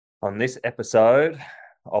On this episode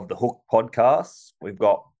of the Hook podcast, we've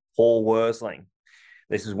got Paul Worsteling.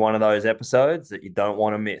 This is one of those episodes that you don't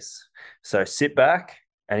want to miss. So sit back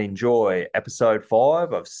and enjoy episode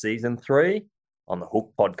 5 of season 3 on the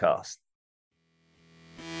Hook podcast.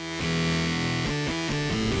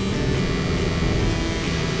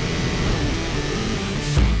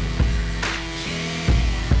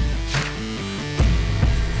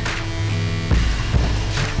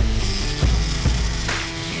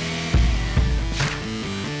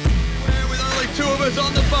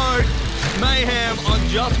 On the boat, mayhem on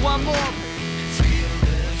just one more.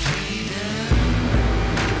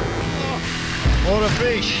 Oh, what a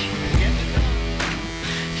fish.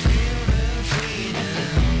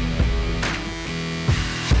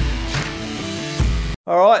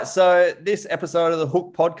 All right, so this episode of the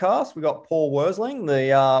Hook podcast, we got Paul Worsteling,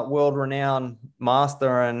 the world-renowned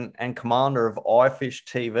master and commander of iFish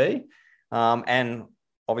TV, and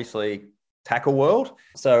obviously Tackle World.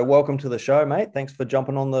 So welcome to the show, mate. Thanks for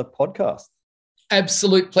jumping on the podcast.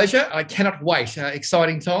 Absolute pleasure. I cannot wait.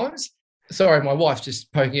 Exciting times. Sorry, my wife's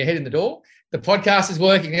just poking her head in the door. The podcast is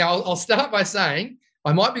working. Now, I'll start by saying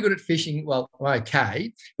I might be good at fishing. Well, I'm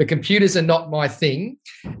okay. The computers are not my thing.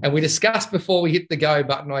 And we discussed before we hit the go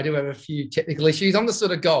button, I do have a few technical issues. I'm the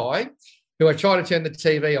sort of guy who I try to turn the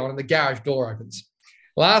TV on and the garage door opens.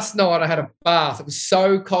 Last night, I had a bath. It was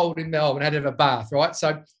so cold in Melbourne. I had to have a bath, right?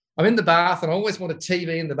 So I'm in the bath and I always want a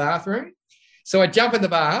TV in the bathroom. So I jump in the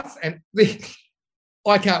bath and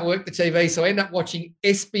I can't work the TV. So I end up watching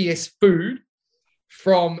SBS Food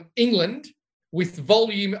from England with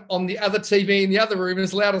volume on the other TV in the other room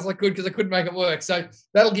as loud as I could because I couldn't make it work. So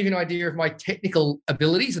that'll give you an idea of my technical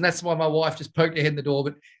abilities. And that's why my wife just poked her head in the door.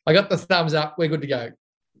 But I got the thumbs up. We're good to go.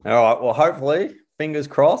 All right. Well, hopefully, fingers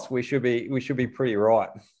crossed, we should be pretty right.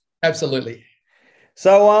 Absolutely.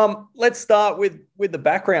 So let's start with the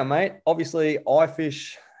background, mate. Obviously,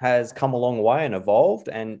 iFish has come a long way and evolved,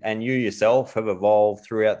 and you yourself have evolved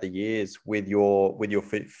throughout the years with your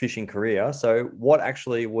fishing career. So what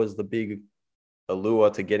actually was the big allure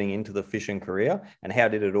to getting into the fishing career, and how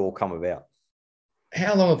did it all come about?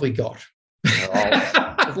 How long have we got?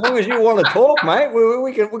 As long as you want to talk, mate,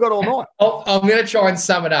 we got all night. I'm going to try and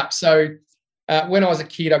sum it up. So when I was a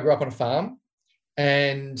kid, I grew up on a farm,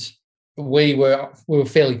 and we were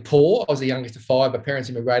fairly poor. I was the youngest of 5. My parents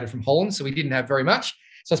immigrated from Holland, so we didn't have very much.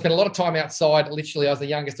 So I spent a lot of time outside. Literally, I was the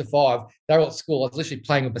youngest of 5. They were at school. I was literally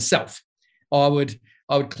playing with myself. I would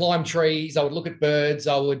climb trees. I would look at birds.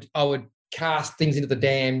 I would cast things into the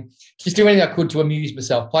dam. Just do anything I could to amuse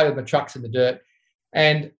myself. Play with my trucks in the dirt.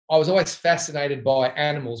 And I was always fascinated by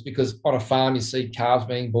animals because on a farm you see calves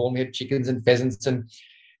being born. We had chickens and pheasants, and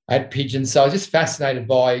I had pigeons. So I was just fascinated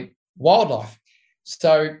by wildlife.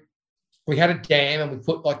 So we had a dam and we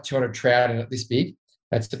put like 200 trout in it this big.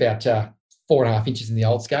 That's about 4.5 inches in the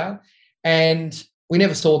old scale. And we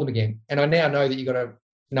never saw them again. And I now know that you've got to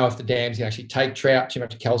know if the dams can actually take trout, too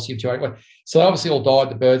much calcium, so they obviously all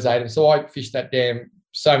died, the birds ate them. So I fished that dam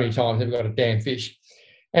so many times, never got a damn fish.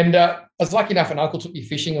 And I was lucky enough, an uncle took me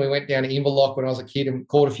fishing. We went down to Inverloch when I was a kid and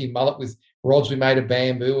caught a few mullet with rods we made of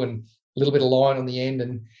bamboo and a little bit of line on the end.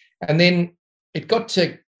 And then it got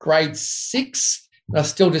to grade 6. And I was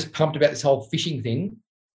still just pumped about this whole fishing thing,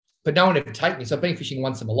 but no one ever take me. So I've been fishing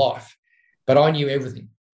once in my life, but I knew everything.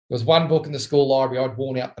 There was one book in the school library. I'd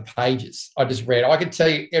worn out the pages. I just read. I could tell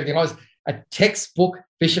you everything. I was a textbook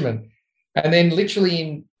fisherman. And then literally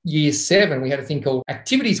in year 7, we had a thing called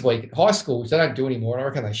Activities Week at high school, which they don't do anymore, and I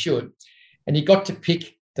reckon they should. And you got to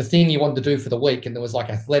pick the thing you wanted to do for the week. And there was like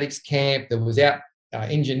athletics camp. There was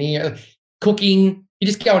engineer, cooking. You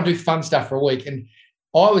just go and do fun stuff for a week. And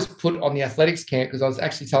I was put on the athletics camp because I was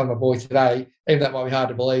actually telling my boy today, even though that might be hard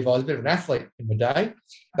to believe, I was a bit of an athlete in my day.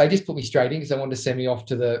 They just put me straight in because they wanted to send me off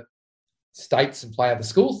to the states and play other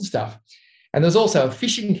schools and stuff. And there's also a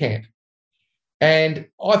fishing camp. And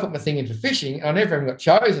I put my thing in for fishing, and I never even got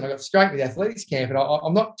chosen. I got straight to the athletics camp, and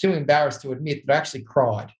I'm not too embarrassed to admit that I actually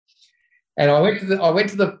cried. And I went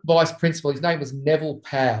to the vice principal. His name was Neville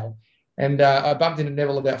Powell. And I bumped into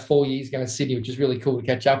Neville about 4 years ago in Sydney, which was really cool to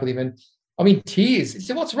catch up with him. And I'm in tears. He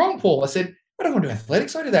said, "What's wrong, Paul?" I said, "I don't want to do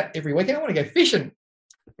athletics. I do that every weekend. I want to go fishing."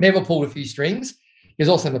 Neville pulled a few strings. He was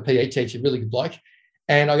also my PE teacher, really good bloke.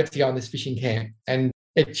 And I got to go on this fishing camp. And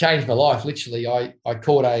it changed my life, literally. I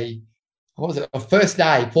caught a first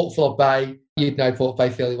day, Port Phillip Bay. You'd know Port Bay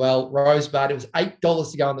fairly well. Rosebud. It was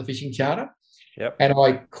 $8 to go on the fishing charter. Yep. And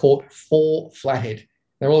I caught 4 flathead.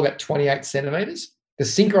 They're all about 28 centimetres. The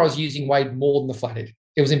sinker I was using weighed more than the flathead.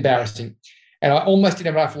 It was embarrassing. And I almost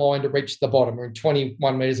didn't have enough line to reach the bottom. We're in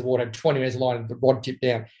 21 metres of water, 20 metres of line, and the rod tipped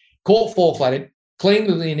down. Caught 4 flathead, clean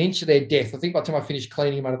within an inch of their death. I think by the time I finished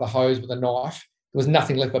cleaning them under the hose with a knife, there was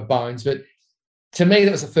nothing left but bones. But to me,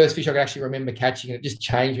 that was the first fish I could actually remember catching, and it just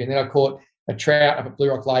changed me. And then I caught a trout up at Blue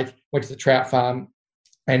Rock Lake, went to the trout farm,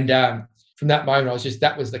 and from that moment,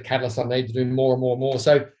 that was the catalyst I needed to do more and more and more.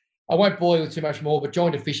 So I won't bore you with too much more, but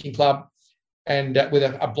joined a fishing club, and with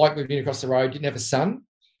a bloke moved in across the road, didn't have a son.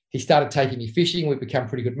 He started taking me fishing. We've become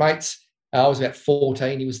pretty good mates. I was about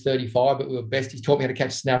 14. He was 35, but we were best. He taught me how to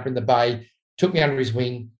catch snapper in the bay, took me under his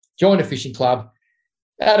wing, joined a fishing club.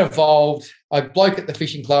 That evolved. A bloke at the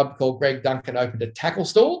fishing club called Greg Duncan opened a tackle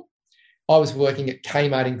store. I was working at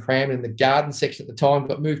Kmart in Cranbourne in the garden section at the time,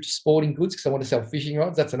 got moved to sporting goods because I wanted to sell fishing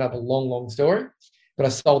rods. That's another long, long story. But I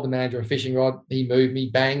sold the manager a fishing rod. He moved me,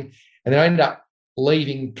 bang. And then I ended up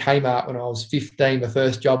leaving Kmart when I was 15. The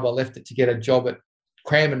first job, I left it to get a job at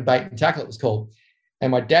Cranbourne Bait and Tackle, it was called.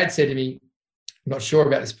 And my dad said to me, I'm not sure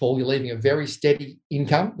about this, Paul. You're leaving a very steady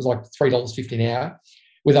income. It was like $3.50 an hour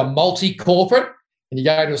with a multi-corporate, and you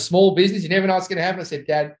go to a small business. You never know what's going to happen. I said,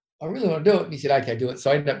 Dad, I really want to do it. And he said, okay, do it. So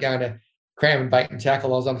I ended up going to Cranbourne Bait and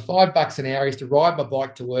Tackle. I was on $5 an hour. I used to ride my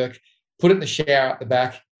bike to work, put it in the shower at the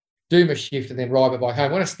back, do my shift, and then ride my bike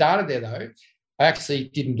home. When I started there, though, I actually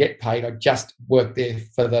didn't get paid. I just worked there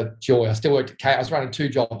for the joy. I still worked at K. I was running 2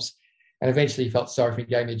 jobs, and eventually he felt sorry for me,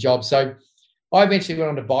 gave me a job. So I eventually went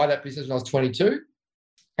on to buy that business when I was 22.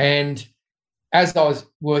 And as I was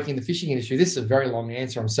working in the fishing industry, this is a very long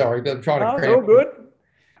answer, I'm sorry, but I'm trying to... It's all good.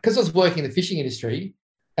 Because I was working in the fishing industry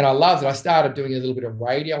and I loved it, I started doing a little bit of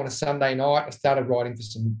radio on a Sunday night. I started writing for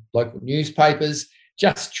some local newspapers,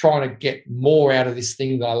 just trying to get more out of this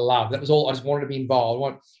thing that I love. That was all. I just wanted to be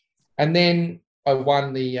involved. And then I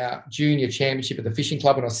won the junior championship at the fishing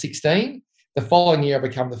club when I was 16. The following year, I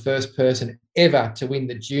became the first person ever to win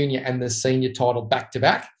the junior and the senior title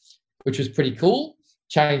back-to-back, which was pretty cool.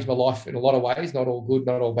 Changed my life in a lot of ways, not all good,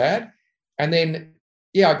 not all bad. And then,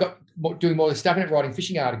 I got doing more of the stuff in it, writing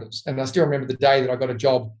fishing articles. And I still remember the day that I got a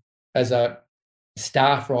job as a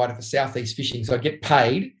staff writer for Southeast Fishing. So I get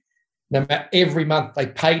paid. No matter, every month they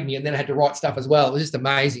paid me, and then I had to write stuff as well. It was just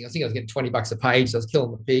amazing. I think I was getting $20 a page, so I was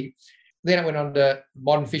killing the pig. Then I went on to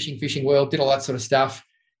Modern Fishing World, did all that sort of stuff,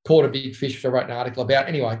 caught a big fish, which I wrote an article about.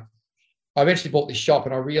 Anyway, I eventually bought this shop,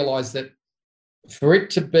 and I realised that for it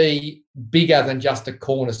to be bigger than just a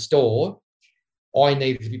corner store, I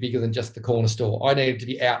needed to be bigger than just the corner store. I needed to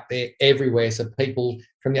be out there everywhere, so people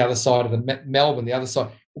from the other side of the Melbourne, the other side,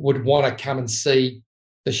 would want to come and see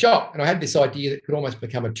the shop. And I had this idea that it could almost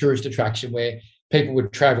become a tourist attraction where people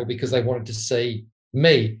would travel because they wanted to see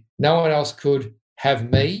me. No one else could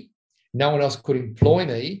have me. No one else could employ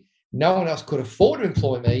me. No one else could afford to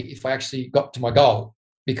employ me if I actually got to my goal,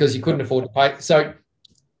 because you couldn't afford to pay. So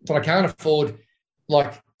I can't afford,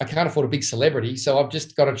 I can't afford a big celebrity. So I've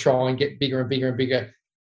just got to try and get bigger and bigger and bigger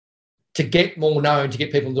to get more known, to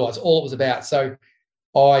get people to do it. That's all it was about. So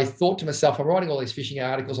I thought to myself, I'm writing all these fishing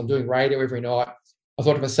articles. I'm doing radio every night. I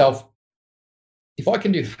thought to myself, if I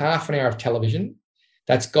can do half an hour of television,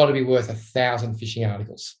 that's got to be worth 1,000 fishing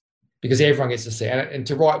articles, because everyone gets to see it. And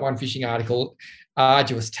to write one fishing article,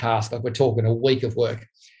 arduous task. Like, we're talking a week of work.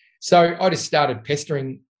 So I just started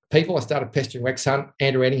pestering people. I started pestering Rex Hunt,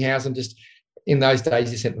 Andrew Eddinghausen. Just in those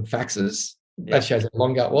days, you sent them faxes. Yeah. That shows how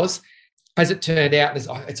long ago it was. As it turned out,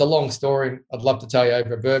 it's a long story. I'd love to tell you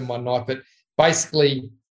over a bourbon one night, but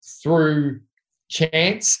basically through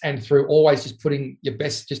chance and through always just putting your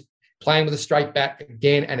best, just playing with a straight bat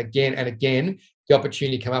again and again and again, the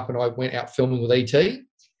opportunity came up, and I went out filming with ET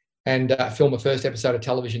and filmed the first episode of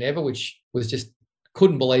television ever, which was just,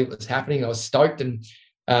 couldn't believe it was happening. I was stoked, and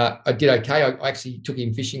I did okay. I actually took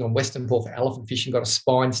him fishing on Western Port for elephant fishing, got a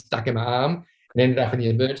spine stuck in my arm, and ended up in the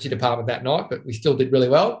emergency department that night, but we still did really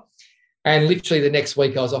well. And literally the next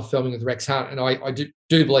week I was off filming with Rex Hunt, and I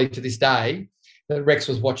do believe to this day that Rex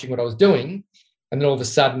was watching what I was doing, and then all of a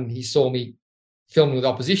sudden he saw me filming with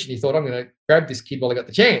opposition. He thought, I'm going to grab this kid while I got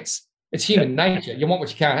the chance. It's human nature. You want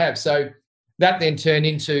what you can't have. So that then turned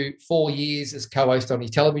into 4 years as co-host on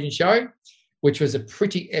his television show, which was a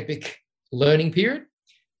pretty epic learning period.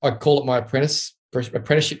 I call it my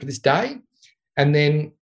apprenticeship to this day. And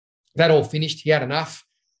then that all finished. He had enough.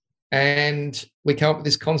 And we came up with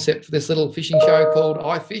this concept for this little fishing show called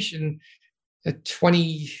I Fish. And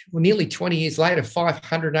nearly 20 years later,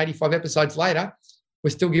 585 episodes later, we're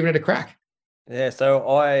still giving it a crack. Yeah, so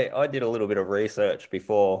I did a little bit of research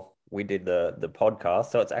before we did the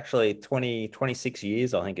podcast. So it's actually 26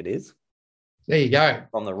 years, I think it is. There you go.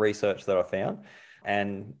 From the research that I found.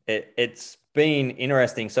 And it's been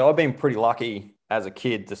interesting. So I've been pretty lucky as a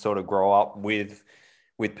kid to sort of grow up with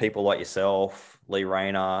people like yourself, Lee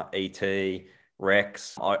Rayner, ET,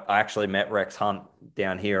 Rex. I actually met Rex Hunt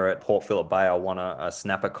down here at Port Phillip Bay. I won a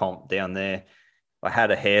snapper comp down there. I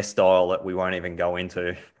had a hairstyle that we won't even go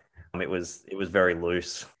into. It was very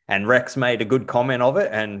loose. And Rex made a good comment of it.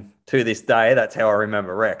 And to this day, that's how I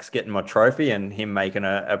remember Rex, getting my trophy and him making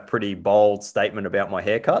a pretty bold statement about my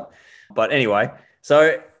haircut. But anyway,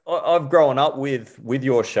 so I've grown up with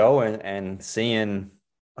your show and seeing,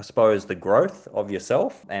 I suppose, the growth of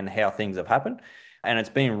yourself and how things have happened. And it's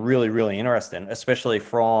been really, really interesting, especially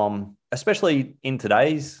in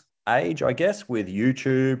today's age, I guess, with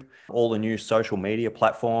YouTube, all the new social media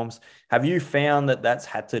platforms. Have you found that that's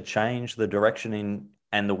had to change the direction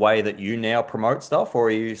and the way that you now promote stuff, or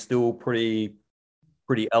are you still pretty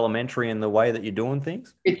elementary in the way that you're doing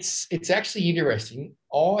things? It's actually interesting.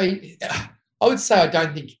 I would say I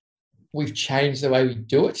don't think we've changed the way we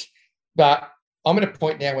do it, but I'm at a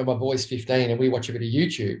point now where my boy's 15 and we watch a bit of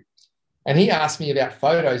YouTube. And he asked me about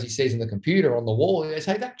photos he sees on the computer on the wall. He goes,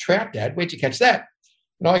 "Hey, that trout, Dad, where'd you catch that?"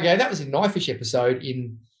 And I go, "That was a knife fish episode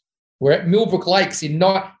we're at Millbrook Lakes in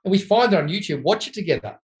Night," and we find it on YouTube. Watch it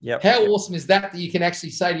together. Yep. How awesome is that you can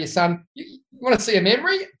actually say to your son, "You want to see a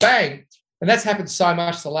memory? Bang." And that's happened so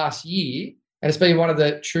much the last year. And it's been one of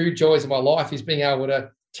the true joys of my life is being able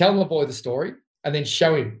to tell my boy the story and then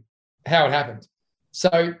show him how it happened.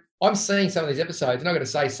 So I'm seeing some of these episodes, and I'm going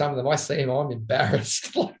to say some of them. I see them, I'm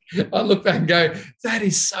embarrassed. I look back and go, "That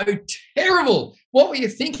is so terrible. What were you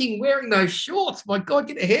thinking wearing those shorts? My God,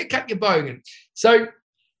 get a haircut, you bogan." So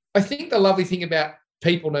I think the lovely thing about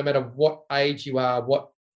people, no matter what age you are, what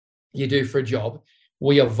you do for a job,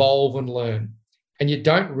 we evolve and learn. And you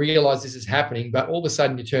don't realise this is happening, but all of a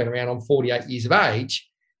sudden you turn around, I'm 48 years of age.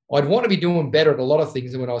 I'd want to be doing better at a lot of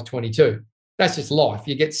things than when I was 22. That's just life.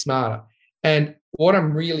 You get smarter. And what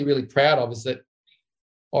I'm really, really proud of is that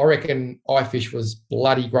I reckon iFish was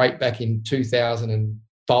bloody great back in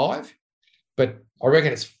 2005, but I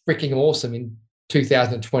reckon it's freaking awesome in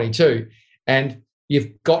 2022. And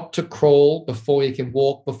you've got to crawl before you can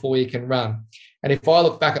walk, before you can run. And if I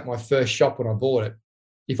look back at my first shop when I bought it,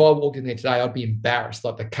 if I walked in there today, I'd be embarrassed.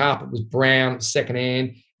 Like the carpet was brown,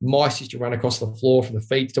 secondhand. Mice used to run across the floor from the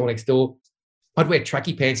feed store next door. I'd wear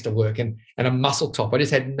tracky pants to work and a muscle top. I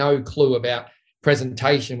just had no clue about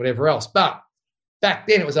presentation, whatever else. But back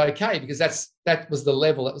then it was okay because that was the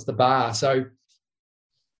level, that was the bar. So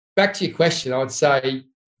back to your question, I would say,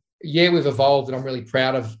 yeah, we've evolved and I'm really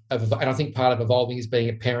proud of and I think part of evolving is being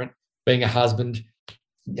a parent, being a husband,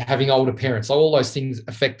 having older parents. All those things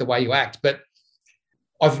affect the way you act. But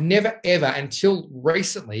I've never, ever, until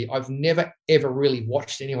recently, I've never, ever really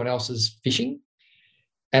watched anyone else's fishing.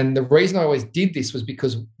 And the reason I always did this was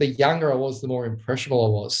because the younger I was, the more impressionable I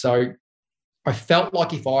was. So I felt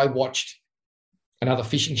like if I watched another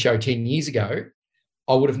fishing show 10 years ago,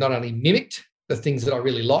 I would have not only mimicked the things that I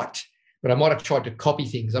really liked, but I might have tried to copy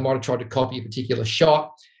things. I might have tried to copy a particular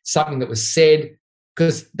shot, something that was said,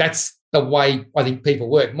 because that's the way I think people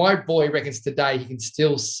work. My boy reckons today he can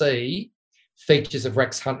still see features of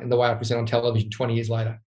Rex Hunt in the way I present on television 20 years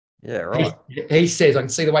later. Yeah, right. He says, "I can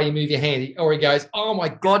see the way you move your hand." Or he goes, "Oh my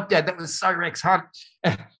God, Dad, that was so Rex Hunt."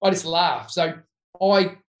 I just laugh. So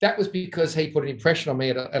that was because he put an impression on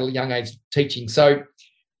me at a young age teaching. So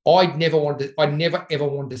I never ever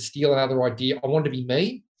wanted to steal another idea. I wanted to be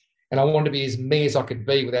me, and I wanted to be as me as I could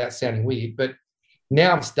be without sounding weird. But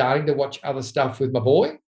now I'm starting to watch other stuff with my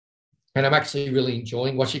boy, and I'm actually really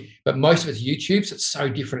enjoying watching. But most of it's YouTube, so it's so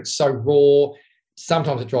different. It's so raw.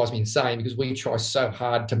 Sometimes it drives me insane because we try so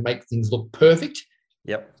hard to make things look perfect.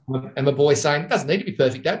 Yep. And my boy's saying, "It doesn't need to be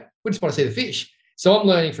perfect, Dad. We just want to see the fish." So I'm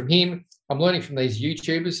learning from him. I'm learning from these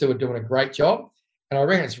YouTubers who are doing a great job. And I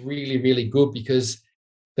reckon it's really, really good because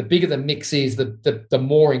the bigger the mix is, the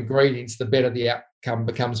more ingredients, the better the outcome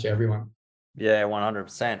becomes for everyone. Yeah,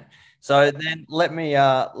 100%. So then let me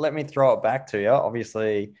throw it back to you.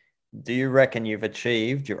 Obviously, do you reckon you've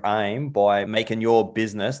achieved your aim by making your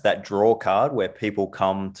business that draw card where people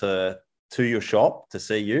come to your shop to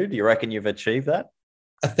see you? Do you reckon you've achieved that?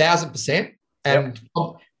 1,000%. And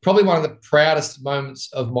probably one of the proudest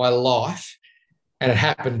moments of my life, and it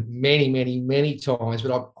happened many, many, many times,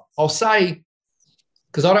 but I'll say,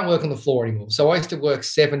 because I don't work on the floor anymore. So I used to work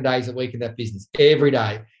 7 days a week in that business, every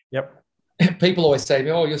day. Yep. People always say to me,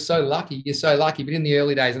 "Oh, you're so lucky. You're so lucky." But in the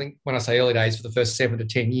early days, I think when I say early days, for the first 7 to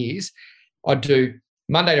 10 years, I'd do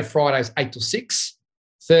Monday to Friday was 8 till 6.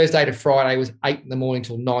 Thursday to Friday was 8 in the morning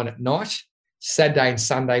till 9 at night. Saturday and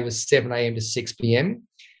Sunday was 7 a.m. to 6 p.m.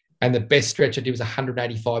 And the best stretch I did was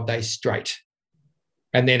 185 days straight.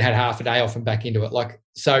 And then had half a day off and back into it.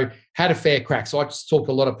 So had a fair crack. So I just talked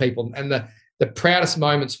to a lot of people. And the proudest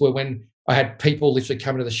moments were when I had people literally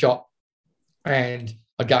come into the shop and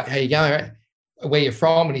I'd go, "How you going?" where you're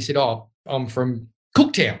from? And he said, oh, I'm from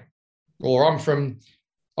Cooktown, or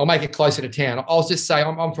I'll make it closer to town. I'll just say,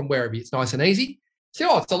 I'm from Werribee. It's nice and easy. I said,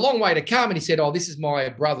 oh, it's a long way to come. And he said, oh, this is my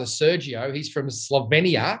brother, Sergio. He's from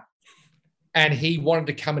Slovenia, and he wanted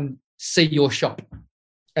to come and see your shop.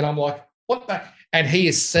 And I'm like, what the? And he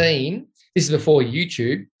has seen, this is before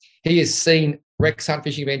YouTube, he has seen Rex Hunt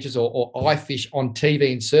Fishing Adventures or iFish on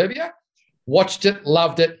TV in Serbia, watched it,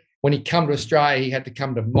 loved it. When he come to Australia, he had to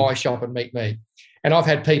come to my shop and meet me. And I've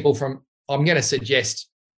had people from, I'm going to suggest,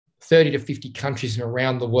 30 to 50 countries from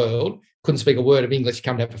around the world, couldn't speak a word of English,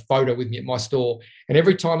 come to have a photo with me at my store. And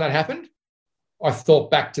every time that happened, I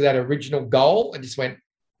thought back to that original goal and just went,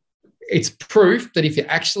 it's proof that if you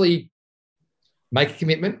actually make a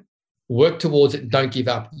commitment, work towards it, and don't give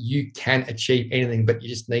up, you can achieve anything, but you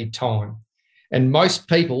just need time. And most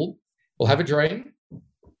people will have a dream.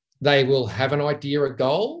 They will have an idea, a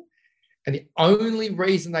goal. And the only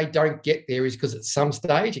reason they don't get there is because at some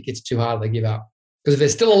stage it gets too hard, they give up. Because if they're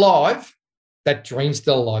still alive, that dream's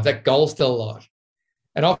still alive, that goal's still alive.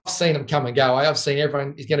 And I've seen them come and go. I've seen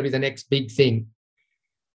everyone is going to be the next big thing.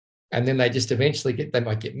 And then they just eventually they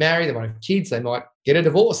might get married, they might have kids, they might get a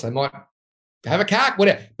divorce, they might have a car,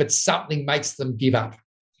 whatever, but something makes them give up.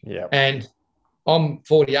 Yeah. And I'm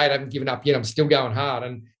 48, I haven't given up yet. I'm still going hard.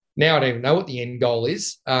 And now I don't even know what the end goal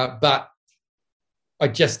is. But I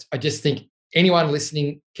just think anyone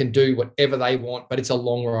listening can do whatever they want, but it's a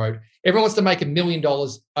long road. Everyone wants to make $1 million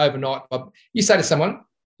overnight. You say to someone,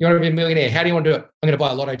 you want to be a millionaire. How do you want to do it? I'm going to buy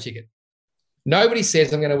a lotto ticket. Nobody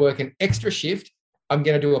says I'm going to work an extra shift. I'm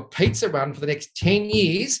going to do a pizza run for the next 10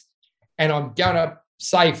 years, and I'm going to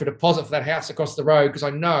save for deposit for that house across the road because I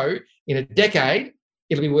know in a decade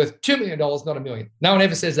it'll be worth $2 million, not $1 million. No one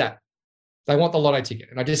ever says that. They want the lotto ticket.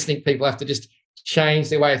 And I just think people have to just change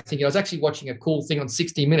their way of thinking. I was actually watching a cool thing on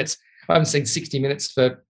 60 Minutes. I haven't seen 60 Minutes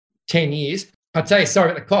for 10 years. I'll tell you,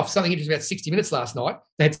 sorry about the cough, something interesting about 60 Minutes last night.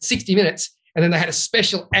 They had 60 Minutes, and then they had a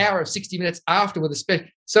special hour of 60 Minutes after with a special.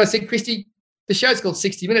 So I said, Christy, the show's called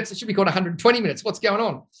 60 Minutes. It should be called 120 Minutes. What's going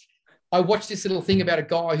on? I watched this little thing about a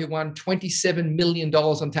guy who won $27 million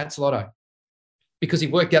on Tats Lotto because he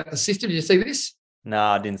worked out the system. Did you see this? No,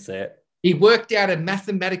 I didn't see it. He worked out a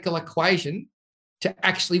mathematical equation to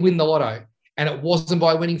actually win the lotto. And it wasn't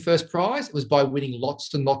by winning first prize. It was by winning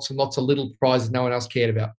lots and lots and lots of little prizes no one else cared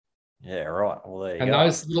about. Yeah, right. Well, there you and go.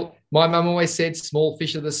 Those little, my mum always said, small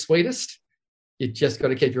fish are the sweetest. You just got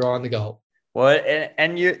to keep your eye on the goal. Well,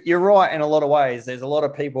 and you're right in a lot of ways. There's a lot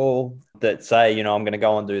of people that say, you know, I'm going to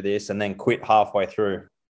go and do this and then quit halfway through.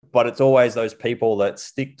 But it's always those people that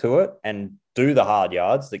stick to it and do the hard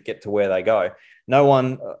yards that get to where they go. No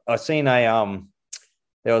one, I seen there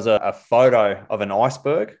was a photo of an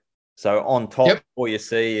iceberg. So on top, yep, all you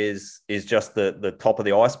see is just the top of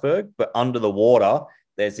the iceberg, but under the water,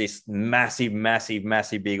 there's this massive, massive,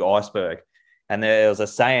 massive big iceberg. And there was a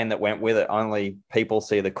saying that went with it, only people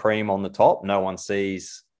see the cream on the top. No one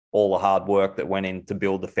sees all the hard work that went in to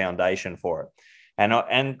build the foundation for it.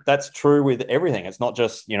 And that's true with everything. It's not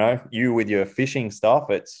just, you know, you with your fishing stuff.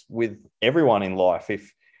 It's with everyone in life.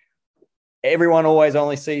 If everyone always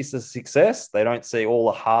only sees the success, they don't see all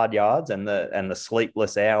the hard yards and the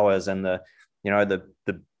sleepless hours and the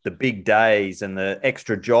big days and the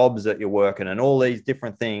extra jobs that you're working and all these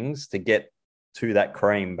different things to get to that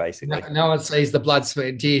cream, basically. No one sees the blood, sweat,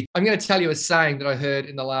 and tears. I'm going to tell you a saying that I heard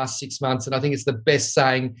in the last 6 months, and I think it's the best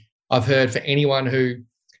saying I've heard for anyone who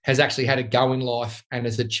has actually had a go in life and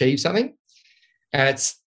has achieved something. And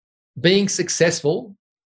it's, being successful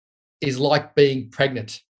is like being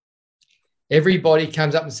pregnant. Everybody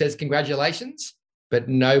comes up and says, congratulations, but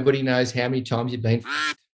nobody knows how many times you've been.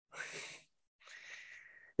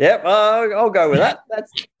 Yep, I'll go with that.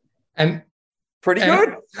 That's pretty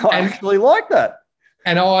good. I actually like that.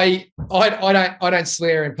 And I don't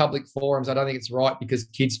swear in public forums. I don't think it's right because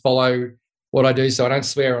kids follow what I do. So I don't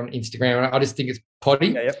swear on Instagram. I just think it's potty.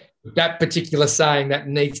 Yeah, yep. That particular saying that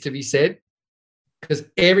needs to be said because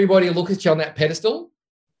everybody looks at you on that pedestal.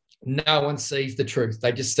 No one sees the truth.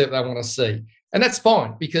 They just see what they want to see. And that's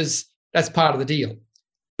fine because that's part of the deal.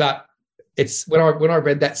 But it's when I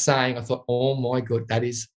read that saying, I thought, oh my God, that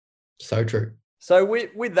is so true. So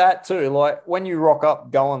with that too, like when you rock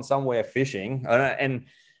up going somewhere fishing, and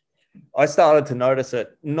I started to notice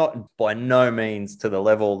it, not by no means to the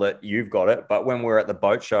level that you've got it, but when we're at the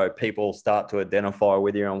boat show, people start to identify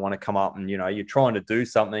with you and want to come up and, you know, you're trying to do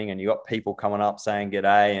something and you got people coming up saying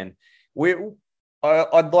g'day. And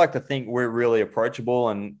I'd like to think we're really approachable.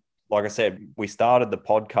 And like I said, we started the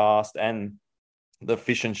podcast and the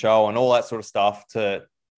fishing show and all that sort of stuff to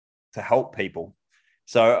help people.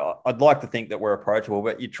 So I'd like to think that we're approachable,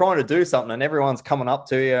 but you're trying to do something and everyone's coming up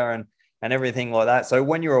to you and and everything like that. So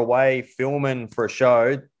when you're away filming for a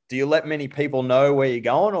show, do you let many people know where you're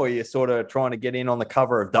going, or are you sort of trying to get in on the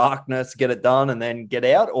cover of darkness, get it done, and then get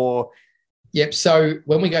out? Or Yep. So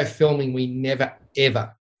when we go filming, we never,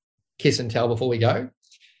 ever kiss and tell before we go,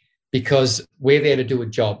 because we're there to do a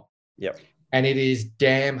job. Yep. And it is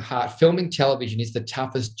damn hard. Filming television is the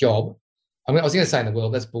toughest job. I mean, I was going to say in the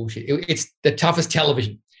world, that's bullshit. It's the toughest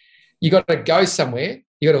television. You got to go somewhere.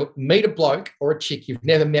 You got to meet a bloke or a chick you've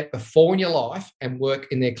never met before in your life and work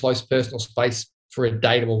in their close personal space for a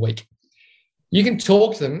day to a week. You can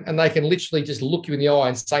talk to them and they can literally just look you in the eye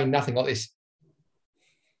and say nothing like this,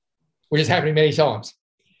 which has happened many times.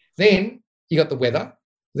 Then you got the weather.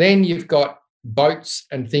 Then you've got boats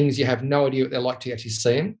and things you have no idea what they're like to actually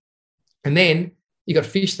see them. And then you got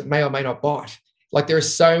fish that may or may not bite. Like, there are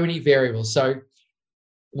so many variables. So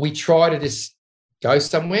we try to just go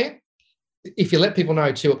somewhere. If you let people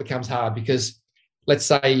know too, it becomes hard, because let's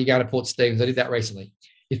say you're going to Port Stephens. I did that recently.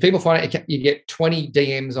 If people find out you get 20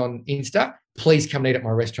 DMs on Insta, please come and eat at my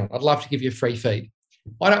restaurant. I'd love to give you a free feed.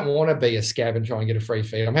 I don't want to be a scab and try and get a free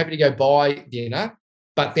feed. I'm happy to go buy dinner,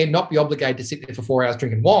 but then not be obligated to sit there for 4 hours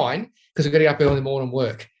drinking wine because we've got to get up early in the morning and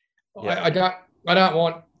work. Yeah. I don't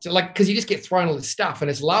want to, like, because you just get thrown all this stuff and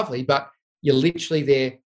it's lovely, but you're literally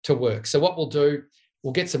there to work. So what we'll do,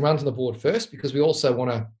 we'll get some runs on the board first, because we also want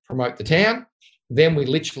to promote the town. Then we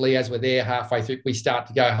literally, as we're there halfway through, we start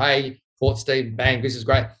to go, hey, Port Steve, bang, this is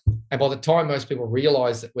great. And by the time most people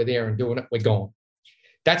realise that we're there and doing it, we're gone.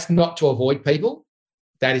 That's not to avoid people.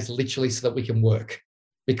 That is literally so that we can work,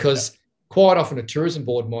 because quite often a tourism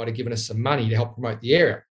board might have given us some money to help promote the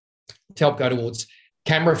area, to help go towards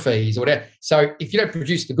camera fees or whatever. So if you don't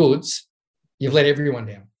produce the goods, you've let everyone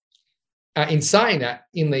down. In saying that,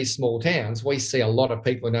 in these small towns, we see a lot of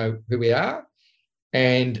people who know who we are.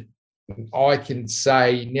 And I can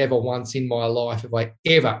say never once in my life have I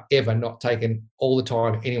ever not taken all the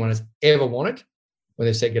time anyone has ever wanted when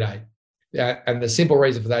they've said g'day. And the simple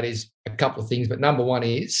reason for that is a couple of things. But number one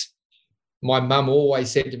is, my mum always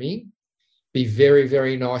said to me, be very,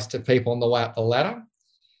 very nice to people on the way up the ladder,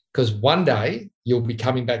 because one day you'll be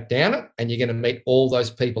coming back down it and you're going to meet all those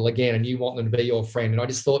people again and you want them to be your friend. And I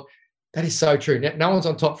just thought, that is so true. No one's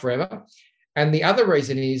on top forever. And the other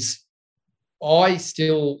reason is, I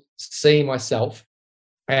still see myself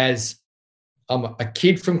as I'm a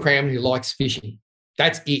kid from Cramlin who likes fishing.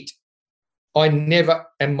 That's it.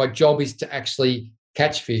 And my job is to actually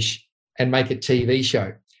catch fish and make a TV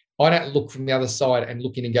show. I don't look from the other side and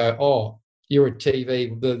look in and go, oh, you're a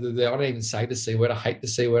TV. I don't even say the C word. I hate the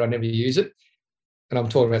C word. I never use it. And I'm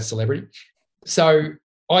talking about celebrity. So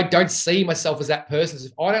I don't see myself as that person.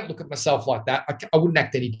 If I don't look at myself like that, I wouldn't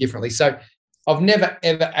act any differently. So I've never,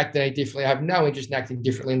 ever acted any differently. I have no interest in acting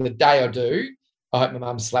differently. And the day I do, I hope my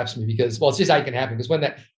mum slaps me, because, well, it's just ain't going to happen. Because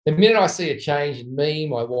the minute I see a change in me,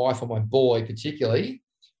 my wife, or my boy particularly,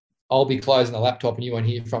 I'll be closing the laptop and you won't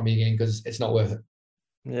hear from me again, because it's not worth it.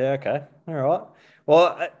 Yeah, okay. All right.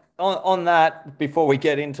 Well, on that, before we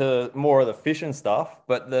get into more of the fishing stuff,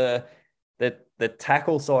 but the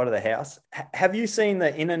tackle side of the house, have you seen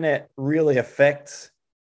the internet really affect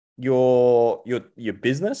your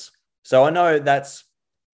business? So I know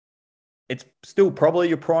it's still probably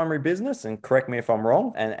your primary business, and correct me if I'm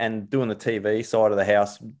wrong, and doing the TV side of the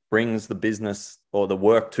house brings the business or the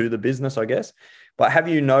work to the business, I guess. But have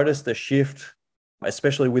you noticed a shift,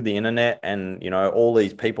 especially with the internet and, all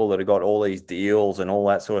these people that have got all these deals and all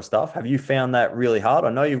that sort of stuff? Have you found that really hard? I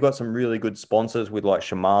know you've got some really good sponsors with like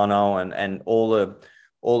Shimano and all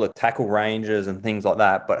the tackle ranges and things like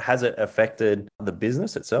that, but has it affected the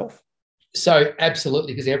business itself? So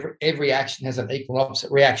absolutely, because every action has an equal and opposite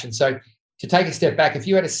reaction. So to take a step back, if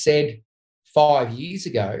you had said 5 years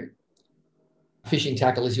ago, fishing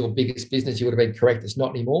tackle is your biggest business, you would have been correct. It's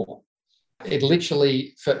not anymore. It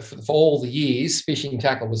literally, for all the years, fishing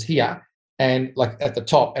tackle was here and like at the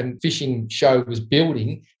top, and fishing show was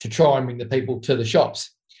building to try and bring the people to the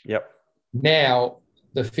shops. Yep. Now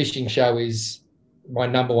the fishing show is my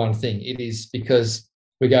number one thing. It is because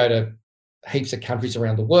we go to heaps of countries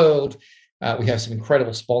around the world. We have some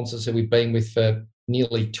incredible sponsors who we've been with for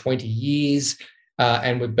nearly 20 years.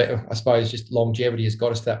 And I suppose just longevity has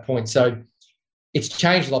got us to that point. So it's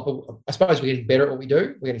changed a lot, but I suppose we're getting better at what we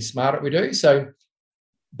do. We're getting smarter at what we do. So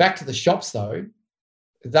back to the shops, though,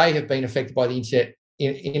 they have been affected by the internet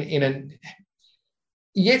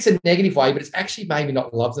it's a negative way, but it's actually made me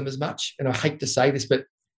not love them as much. And I hate to say this, but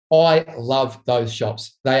I love those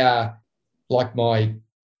shops. They are like my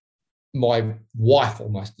wife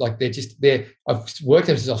almost. Like I've worked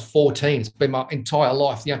them since I was 14. It's been my entire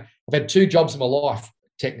life. I've had 2 jobs in my life,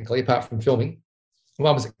 technically, apart from filming.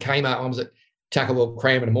 One was at Kmart, one was at tackle will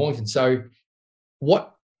cram in Mornington. So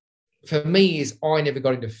what for me is I never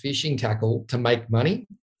got into fishing tackle to make money.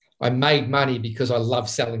 I made money because I love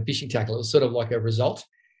selling fishing tackle. It was sort of like a result.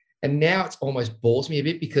 And now it's almost bores me a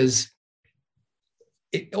bit because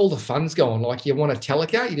all the fun's gone. Like you want a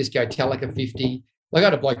Telica, you just go Telica 50. I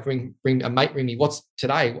got a bloke ring a mate ring me. What's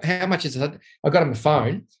today? How much is it? I got him a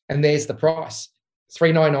phone and there's the price.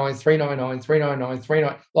 399, 399, 399,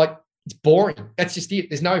 39. Like it's boring. That's just it.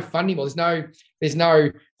 There's no fun anymore. There's no,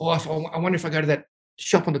 I wonder if I go to that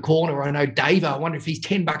shop on the corner or I know Davo. I wonder if he's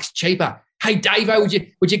 $10 cheaper. Hey Davo,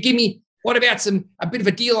 would you give me, what about a bit of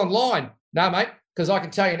a deal online? No, mate, because I can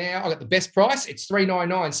tell you now, I got the best price. It's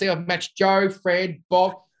 $399. See, I've matched Joe, Fred,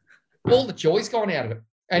 Bob, all the joy's gone out of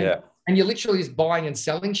it. And you're literally just buying and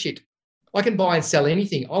selling shit. I can buy and sell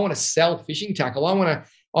anything. I want to sell fishing tackle. I want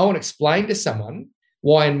to explain to someone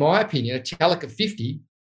why, in my opinion, a Telica 50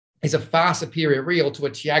 is a far superior reel to a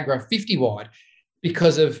Tiagra 50 wide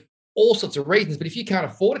because of all sorts of reasons. But if you can't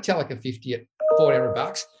afford a Telica 50 at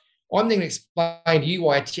 $1,400, I'm then going to explain to you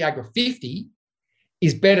why a Tiagra 50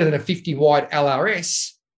 is better than a 50 wide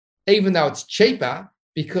LRS, even though it's cheaper,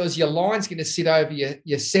 because your line's going to sit over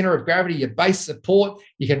your center of gravity, your base support.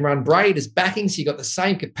 You can run braid as backing, so you've got the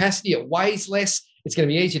same capacity. It weighs less. It's going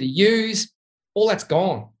to be easier to use. All that's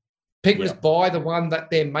gone. People just buy the one that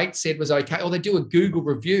their mate said was okay, or they do a Google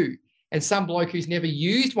review, and some bloke who's never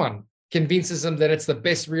used one convinces them that it's the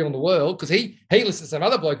best reel in the world because he listens to some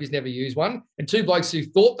other bloke who's never used one, and two blokes who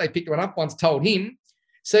thought they picked one up once told him.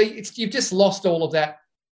 So you've just lost all of that,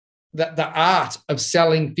 the art of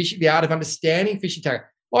selling fishing, the art of understanding fishing tackle.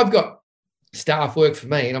 I've got staff work for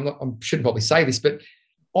me, and I shouldn't probably say this, but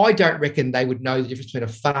I don't reckon they would know the difference between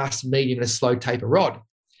a fast, medium, and a slow taper rod.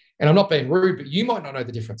 And I'm not being rude, but you might not know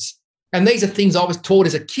the difference. And these are things I was taught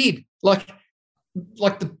as a kid, like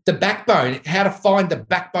the backbone, how to find the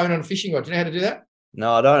backbone on a fishing rod. Do you know how to do that?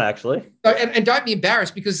 No, I don't actually. So, and don't be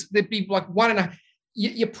embarrassed because there'd be like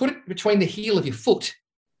you put it between the heel of your foot.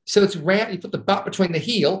 So it's round, you put the butt between the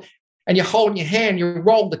heel and you hold in your hand, you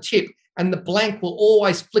roll the tip and the blank will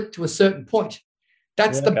always flick to a certain point.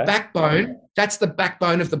 That's the backbone. That's the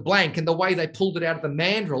backbone of the blank and the way they pulled it out of the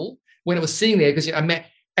mandrel when it was sitting there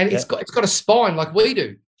it's got a spine like we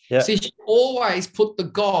do. Yeah. So you should always put the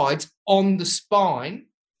guides on the spine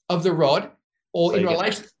of the rod or in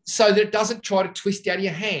relation so that it doesn't try to twist out of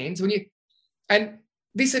your hands and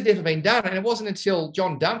this had never been done. And it wasn't until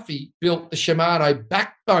John Dunphy built the Shimano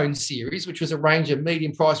Backbone series, which was a range of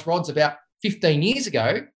medium price rods about 15 years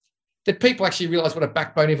ago, that people actually realized what a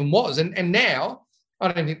backbone even was. And now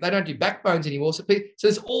I don't think they don't do backbones anymore. So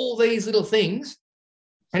there's all these little things.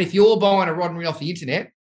 And if you're buying a rod and reel off the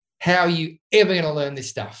internet, how are you ever going to learn this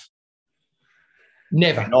stuff?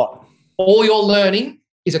 Never. Not. All you're learning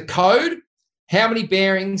is a code, how many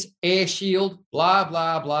bearings, air shield, blah,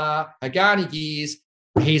 blah, blah, Hagani gears.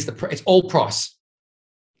 It's all price.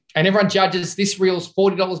 And everyone judges this reel's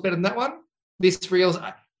 $40 better than that one. This reel's,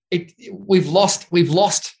 we've lost.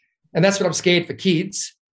 And that's what I'm scared for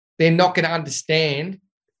kids. They're not going to understand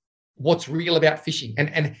what's real about fishing.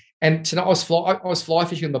 And tonight I was fly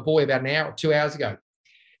fishing with my boy about an hour or 2 hours ago.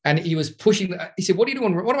 And he was pushing. He said, what are you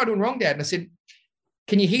doing? What am I doing wrong, Dad? And I said,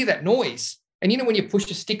 can you hear that noise? And you know when you push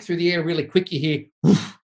a stick through the air really quick, you hear, whoosh.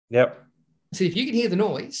 Yep. I said, if you can hear the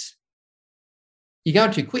noise, you're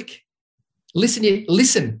going too quick.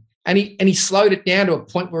 Listen. And he slowed it down to a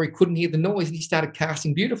point where he couldn't hear the noise and he started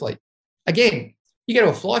casting beautifully. Again, you go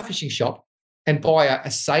to a fly fishing shop and buy a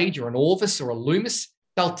Sage or an Orvis or a Loomis,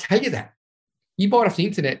 they'll tell you that. You buy it off the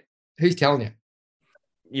internet, who's telling you?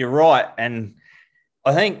 You're right. And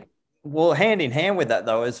I think, well, hand in hand with that,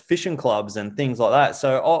 though, is fishing clubs and things like that.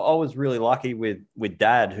 So I was really lucky with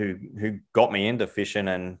Dad who got me into fishing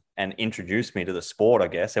and introduced me to the sport, I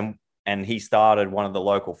guess. And he started one of the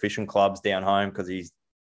local fishing clubs down home because he's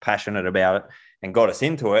passionate about it and got us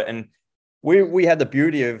into it. And we had the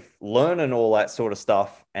beauty of learning all that sort of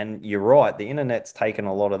stuff. And you're right, the internet's taken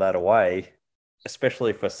a lot of that away,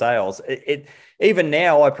 especially for sales. Even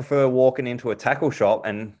now, I prefer walking into a tackle shop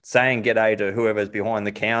and saying g'day to whoever's behind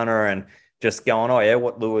the counter and just going, oh yeah,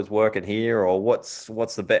 what lure's working here, or what's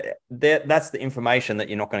the best. That's the information that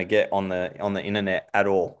you're not going to get on the internet at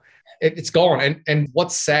all. It's gone. And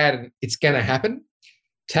what's sad, and it's going to happen,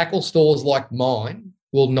 tackle stores like mine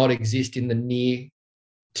will not exist in the near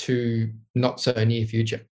to not so near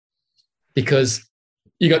future, because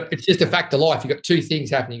it's just a fact of life. You've got two things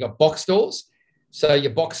happening. You've got box stores. So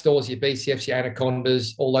your box stores, your BCFs, your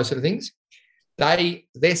Anacondas, all those sort of things,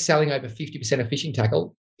 they're selling over 50% of fishing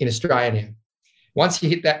tackle in Australia now. Once you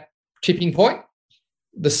hit that tipping point,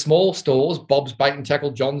 the small stores, Bob's Bait and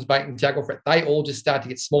Tackle, John's Bait and Tackle, they all just start to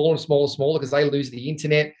get smaller and smaller and smaller because they lose the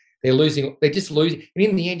internet. They're just losing. And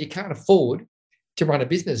in the end, you can't afford to run a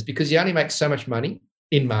business because you only make so much money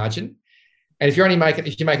in margin. And if you're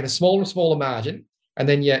making a smaller and smaller margin, and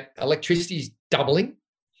then your electricity is doubling,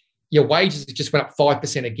 your wages just went up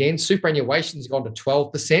 5% again, superannuation's gone to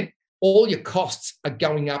 12%, all your costs are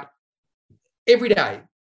going up every day.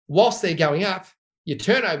 Whilst they're going up, your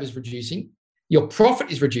turnover is reducing, your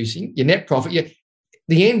profit is reducing, your net profit,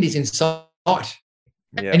 the end is in sight.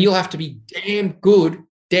 Yeah. And you'll have to be damn good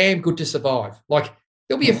to survive. Like,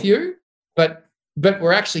 there'll be a few, but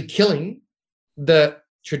we're actually killing the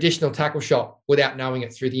traditional tackle shop without knowing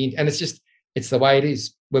it through the end. And it's the way it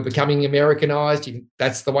is. We're becoming Americanized.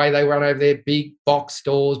 That's the way they run over there. Big box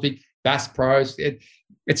stores, big Bass Pros.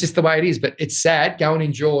 It's just the way it is. But it's sad. Go and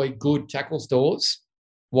enjoy good tackle stores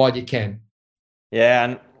while you can. Yeah,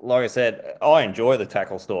 and like I said, I enjoy the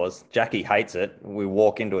tackle stores. Jackie hates it. We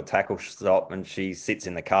walk into a tackle shop and she sits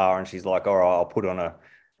in the car and she's like, all right, I'll put on a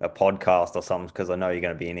podcast or something because I know you're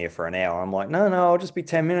going to be in here for an hour. I'm like, no, I'll just be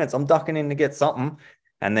 10 minutes. I'm ducking in to get something.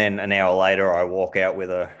 And then an hour later, I walk out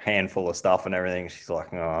with a handful of stuff and everything. She's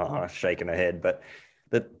like, oh, shaking her head. But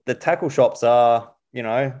the tackle shops are,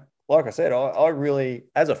 like I said, I really,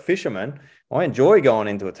 as a fisherman, I enjoy going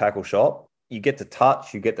into a tackle shop. You get to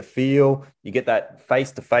touch, you get to feel, you get that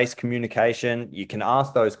face-to-face communication. You can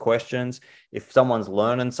ask those questions. If someone's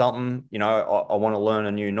learning something, I want to learn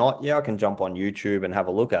a new knot. Yeah, I can jump on YouTube and have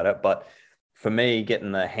a look at it. But for me,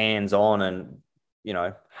 getting the hands-on and,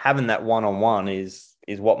 having that one-on-one is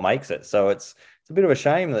what makes it. So it's a bit of a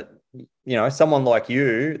shame that, someone like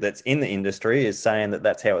you that's in the industry is saying that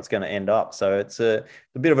that's how it's going to end up. So it's a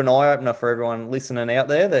bit of an eye-opener for everyone listening out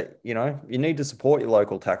there that, you need to support your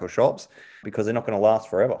local tackle shops because they're not going to last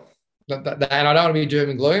forever. And I don't want to be doom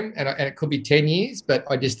and gloom, and it could be 10 years, but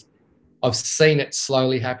I've seen it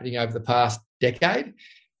slowly happening over the past decade.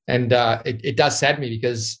 And it does sadden me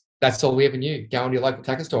because that's all we ever knew. Go into your local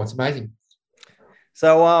tackle store. It's amazing.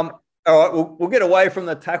 So, all right, we'll get away from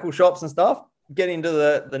the tackle shops and stuff, get into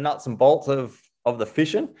the nuts and bolts of the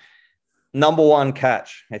fishing. Number one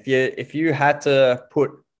catch. If you had to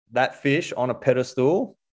put that fish on a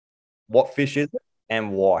pedestal, what fish is it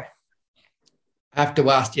and why? I have to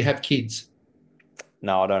ask, do you have kids?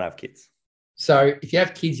 No, I don't have kids. So if you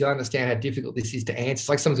have kids, you'll understand how difficult this is to answer. It's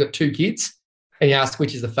like someone's got 2 kids and you ask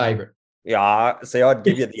which is the favourite. Yeah, see, I'd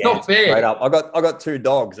give you the answer straight up. I got 2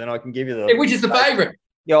 dogs and I can give you the... Which is the favourite?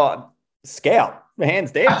 Yeah, Scout,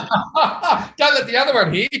 hands down. Don't let the other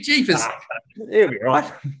one hear. Jeepers. You'll be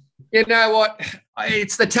right. You know what?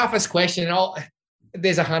 It's the toughest question.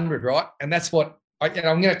 There's 100, right? And that's what I'm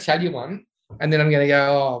going to tell you one, and then I'm going to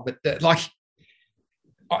go,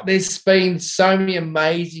 there's been so many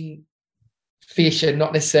amazing fish, and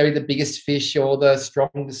not necessarily the biggest fish or the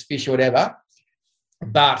strongest fish or whatever.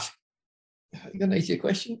 But you got an easier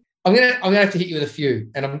question? I'm gonna have to hit you with a few,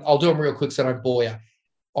 and I'll do them real quick so I don't bore you.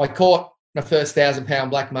 I caught my first 1,000-pound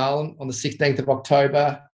black marlin on the 16th of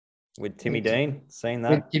October with Timmy Dean. Seen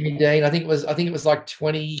that? With Timmy Dean. I think it was like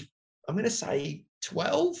 20. I'm going to say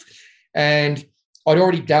 12, and I'd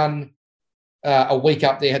already done a week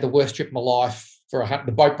up there. Had the worst trip of my life.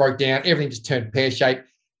 The boat broke down. Everything just turned pear-shaped,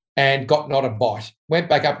 and got not a bite. Went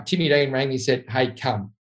back up. Timmy Dean rang me and said, "Hey,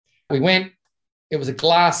 come." We went. It was a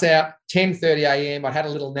glass out. 10:30 a.m. I had a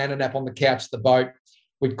little nana nap on the couch of the boat.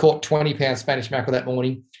 We'd caught 20-pound Spanish mackerel that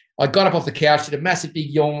morning. I got up off the couch, did a massive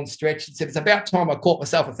big yawn, stretched, and said, it's about time I caught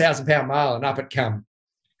myself a 1,000-pound marlin. Up it come.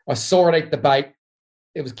 I saw it eat the bait.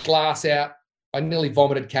 It was glass out. I nearly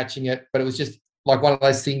vomited catching it, but it was just like one of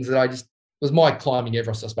those things that it was my climbing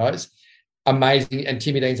Everest, I suppose. Amazing. And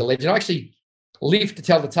Timmy Dean's a legend. I actually lived to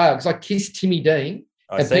tell the tale because I kissed Timmy Dean.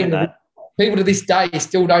 I've seen that. People to this day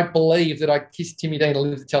still don't believe that I kissed Timmy Dean and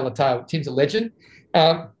lived to tell the tale. Tim's a legend.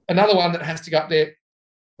 Another one that has to go up there,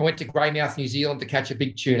 I went to Greymouth, New Zealand to catch a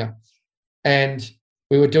big tuna. And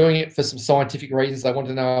we were doing it for some scientific reasons. They wanted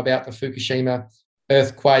to know about the Fukushima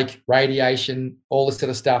earthquake, radiation, all this sort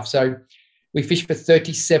of stuff. So we fished for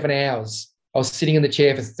 37 hours. I was sitting in the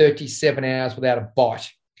chair for 37 hours without a bite.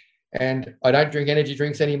 And I don't drink energy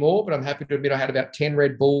drinks anymore, but I'm happy to admit I had about 10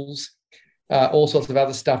 Red Bulls, all sorts of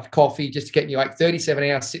other stuff, coffee, just to get me awake. 37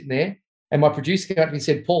 hours sitting there. And my producer came up to me and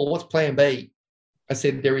said, Paul, what's plan B? I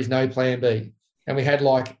said, there is no plan B. And we had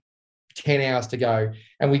like 10 hours to go.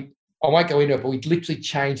 And I won't go into it, but we literally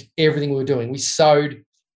changed everything we were doing. We sewed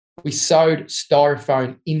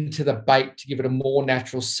styrofoam into the bait to give it a more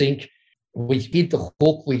natural sink. We hid the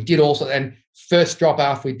hook. We did also, and first drop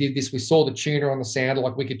after we did this, we saw the tuna on the sounder,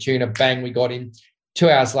 like wicked tuna, bang, we got him. 2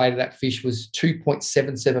 hours later, that fish was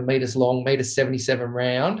 2.77 meters long, meter 77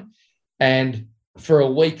 round. And for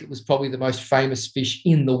a week, it was probably the most famous fish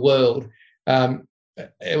in the world.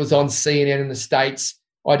 It was on CNN in the States.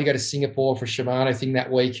 I had to go to Singapore for a Shimano thing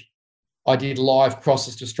that week. I did live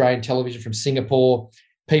crosses to Australian television from Singapore.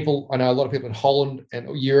 I know a lot of people in Holland and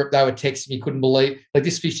Europe, they were texting me, couldn't believe, like,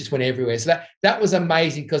 this fish just went everywhere. So that was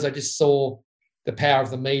amazing, because I just saw the power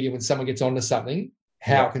of the media when someone gets onto something,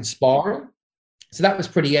 how it can spiral. So that was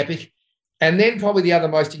pretty epic. And then probably the other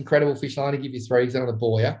most incredible fish, I'll only give you three because I don't want to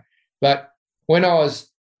bore you. But when it was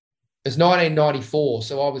 1994,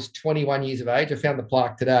 so I was 21 years of age. I found the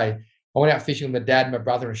plaque today. I went out fishing with my dad and my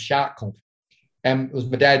brother in a shark comp. And it was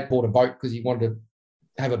my dad bought a boat because he wanted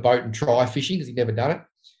to have a boat and try fishing because he'd never done it.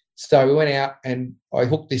 So we went out and I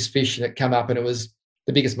hooked this fish and it came up and it was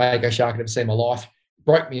the biggest mako shark I'd ever seen in my life.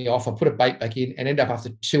 Broke me off. I put a bait back in and ended up after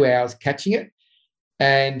 2 hours catching it.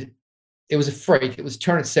 And it was a freak. It was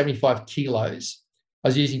 275 kilos. I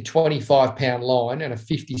was using 25-pound line and a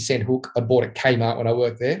 50-cent hook I bought at Kmart when I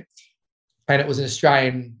worked there. And it was an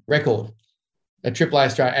Australian record, a AAA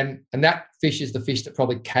Australian. And that fish is the fish that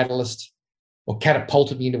probably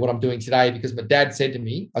catapulted me into what I'm doing today, because my dad said to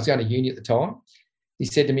me, I was going to uni at the time, he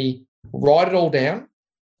said to me, write it all down,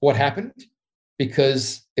 what happened,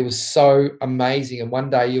 because it was so amazing. And one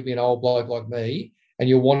day you'll be an old bloke like me and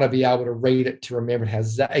you'll want to be able to read it to remember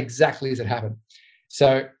it exactly as it happened.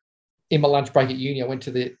 So in my lunch break at uni, I went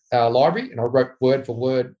to the library and I wrote word for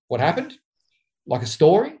word what happened, like a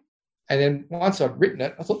story. And then once I'd written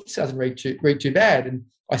it, I thought, this doesn't read too bad. And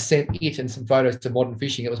I sent it and some photos to Modern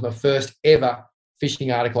Fishing. It was my first ever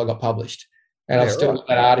fishing article I got published. And I've still got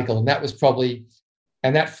that article. And that was probably,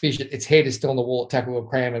 and that fish, its head is still on the wall at Tackle World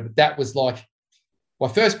Crammer. But that was like,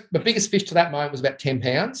 my biggest fish to that moment was about 10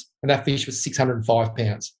 pounds. And that fish was 605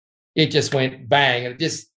 pounds. It just went bang. And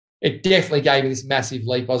it definitely gave me this massive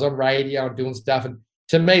leap. I was on radio and doing stuff. And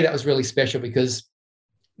to me, that was really special, because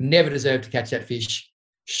never deserved to catch that fish.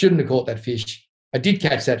 Shouldn't have caught that fish. I did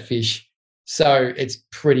catch that fish. So it's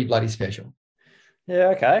pretty bloody special. Yeah,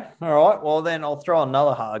 okay. All right. Well, then I'll throw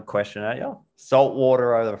another hard question at you. Salt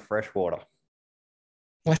water over fresh water?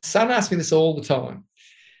 My son asks me this all the time.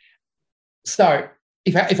 So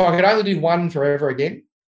if I could only do one forever again,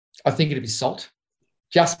 I think it'd be salt,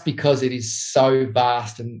 just because it is so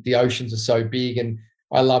vast and the oceans are so big and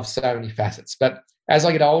I love so many facets. But as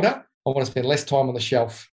I get older, I want to spend less time on the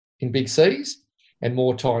shelf in big seas and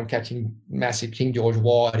more time catching massive King George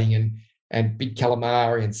whiting and big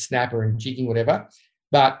calamari and snapper and jigging, whatever.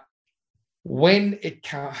 But when it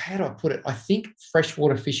comes, how do I put it? I think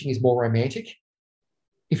freshwater fishing is more romantic.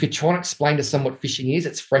 If you're trying to explain to someone what fishing is,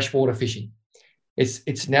 it's freshwater fishing.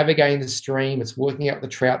 It's navigating the stream. It's working out the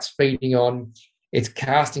trout's feeding on. It's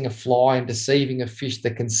casting a fly and deceiving a fish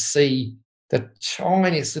that can see the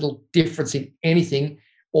tiniest little difference in anything,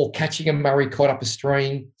 or catching a murray caught up a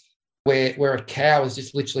stream where a cow has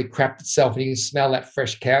just literally crapped itself and you can smell that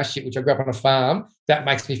fresh cow shit, which I grew up on a farm. That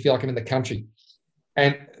makes me feel like I'm in the country.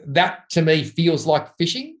 And that to me feels like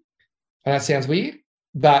fishing. And that sounds weird,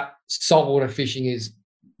 but saltwater fishing is,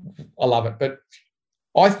 I love it. But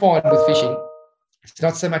I find with fishing, it's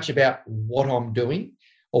not so much about what I'm doing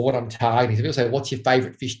or what I'm targeting. So people say, what's your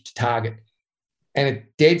favorite fish to target? And a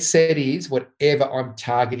dead set is whatever I'm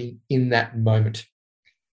targeting in that moment.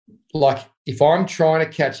 Like if I'm trying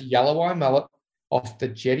to catch a yellow eye mullet off the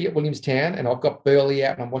jetty at Williamstown and I've got burley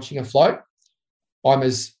out and I'm watching a float, I'm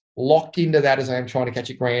as locked into that as I am trying to catch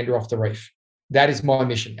a grander off the reef. That is my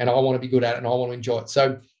mission, and I want to be good at it and I want to enjoy it.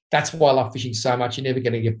 So that's why I love fishing so much. You're never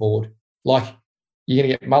going to get bored. Like you're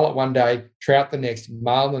going to get mullet one day, trout the next,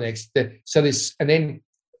 marlin the next. So this, and then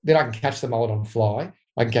I can catch the mullet on fly.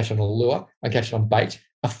 I can catch it on a lure. I can catch it on bait,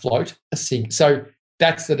 a float, a sink. So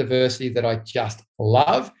that's the diversity that I just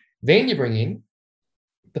love. Then you bring in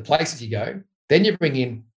the places you go. Then you bring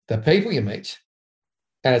in the people you meet.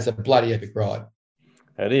 And it's a bloody epic ride.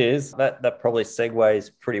 It is. That probably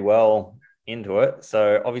segues pretty well into it.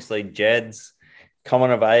 So obviously Jed's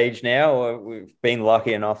coming of age now. We've been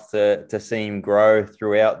lucky enough to see him grow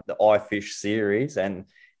throughout the iFish series and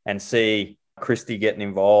see Christy getting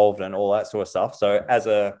involved and all that sort of stuff. So as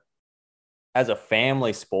a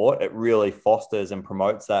family sport, it really fosters and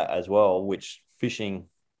promotes that as well, which fishing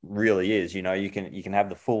really is. You know, you can have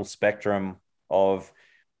the full spectrum of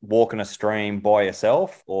walking a stream by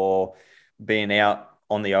yourself or being out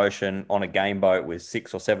on the ocean on a game boat with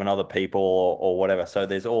 6 or 7 other people or whatever. So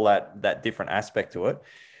there's all that different aspect to it.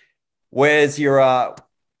 Where's your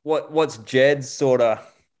what's Jed's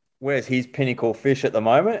where's his pinnacle fish at the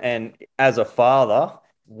moment? And as a father,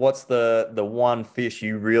 what's the one fish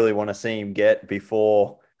you really want to see him get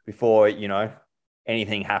before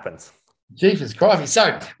anything happens. Jesus Christ.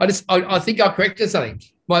 So I think I corrected something.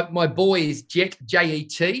 My boy is Jet,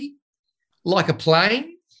 Jet, like a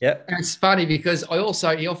plane. Yeah. And it's funny because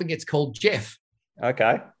he often gets called Jeff.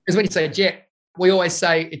 Okay. Because when you say Jet, we always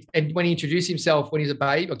say, and when he introduced himself when he was a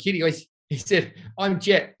babe or kid, he said, I'm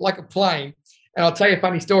Jet, like a plane. And I'll tell you a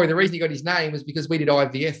funny story. The reason he got his name was because we did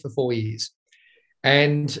IVF for 4 years.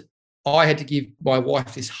 And I had to give my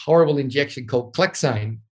wife this horrible injection called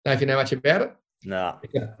Clexane. Don't know if you know much about it. No.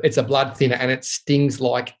 It's a blood thinner and it stings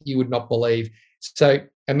like you would not believe. So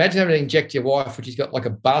imagine having to inject your wife, which has got like a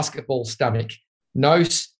basketball stomach, no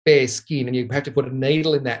spare skin, and you have to put a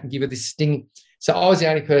needle in that and give her this sting. So I was the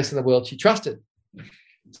only person in the world she trusted.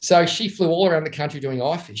 So she flew all around the country doing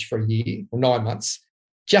iFish for a year or 9 months,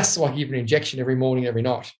 just so I could give her an injection every morning, every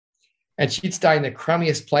night. And she'd stay in the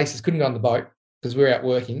crummiest places, couldn't go on the boat because we were out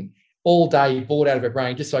working all day, bored out of her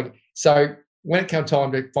brain. So when it came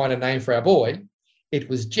time to find a name for our boy, it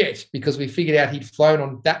was Jet, because we figured out he'd flown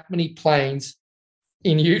on that many planes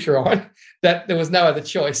in utero that there was no other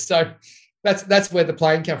choice. So that's where the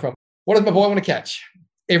plane came from. What does my boy want to catch?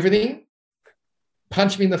 Everything.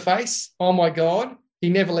 Punch me in the face. Oh, my God. He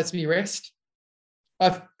never lets me rest.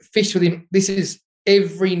 I've fished with him. This is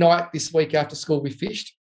every night this week after school we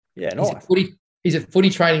fished. Yeah, nice. He's at footy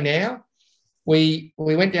training now. We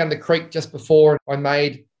went down the creek just before. I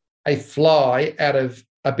made a fly out of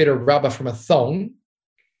a bit of rubber from a thong,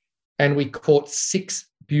 and we caught 6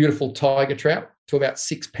 beautiful tiger trout to about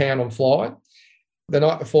 6 pound on fly. The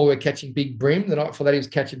night before we were catching big brim. The night before that he was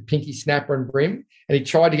catching pinky snapper and brim, and he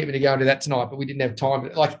tried to get me to go and do that tonight, but we didn't have time.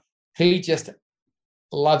 Like, he just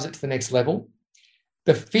loves it to the next level.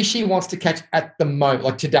 The fish he wants to catch at the moment,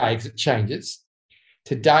 like today, because it changes,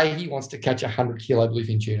 today he wants to catch 100-kilo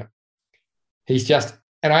bluefin tuna. He's just,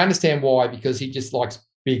 and I understand why, because he just likes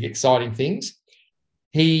big, exciting things.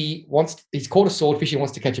 He's caught a swordfish. He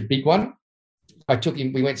wants to catch a big one.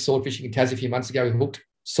 We went sword fishing in Tassie a few months ago. He hooked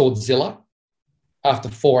Swordzilla. After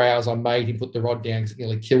 4 hours, I made him put the rod down because it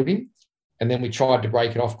nearly killed him. And then we tried to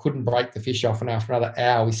break it off, couldn't break the fish off. And after another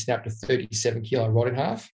hour, we snapped a 37-kilo rod in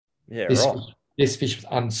half. Yeah, This fish was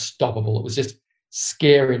unstoppable. It was just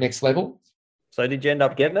scary next level. So did you end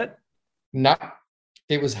up getting it? No,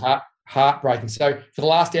 it was heartbreaking. So for the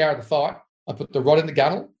last hour of the fight, I put the rod in the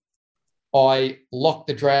gunnel. I locked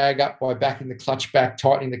the drag up by backing the clutch back,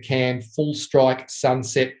 tightening the cam, full strike,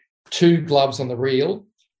 sunset, 2 gloves on the reel,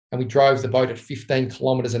 and we drove the boat at 15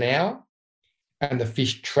 kilometres an hour, and the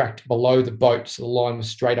fish tracked below the boat, so the line was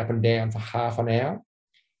straight up and down for half an hour.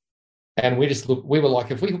 And we were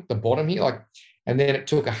like, if we hook the bottom here, and then it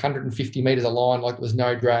took 150 metres of line, like there was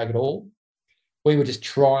no drag at all. We were just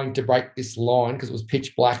trying to break this line because it was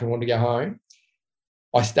pitch black and wanted to go home.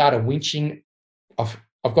 I started winching.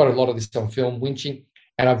 I've got a lot of this on film, winching,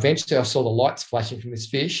 and eventually I saw the lights flashing from this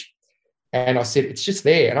fish, and I said, it's just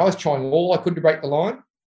there. And I was trying all I could to break the line,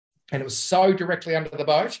 and it was so directly under the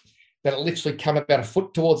boat that it literally came about a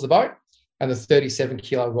foot towards the boat, and the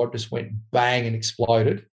 37-kilo rod just went bang and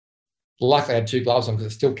exploded. Luckily, I had 2 gloves on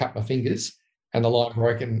because I still cut my fingers, and the line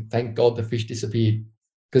broke, and thank God the fish disappeared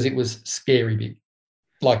because it was scary big.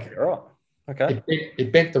 Like, right. Okay.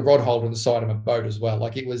 It bent the rod holder on the side of my boat as well.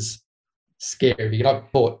 Like, it was scary big. And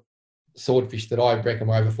I've caught swordfish that I reckon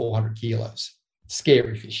were over 400 kilos.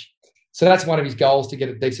 Scary fish. So that's one of his goals, to get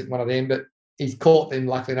a decent one of them, but he's caught them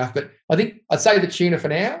luckily enough. But I think I'd say the tuna for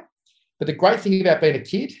now. But the great thing about being a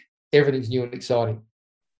kid, everything's new and exciting.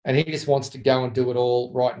 And he just wants to go and do it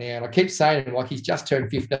all right now. And I keep saying to him, like, he's just turned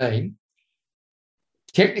 15.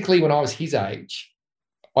 Technically, when I was his age,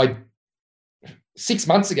 6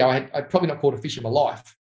 months ago, I'd probably not caught a fish in my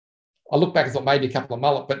life. I look back and thought maybe a couple of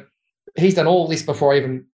mullet, but he's done all this before I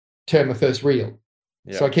even turned my first reel.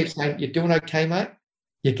 Yeah. So I keep saying, you're doing okay, mate.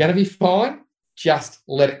 You're going to be fine. Just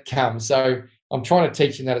let it come. So I'm trying to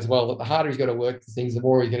teach him that as well, that the harder he's got to work for things, the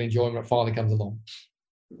more he's going to enjoy them when it finally comes along.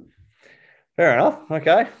 Fair enough.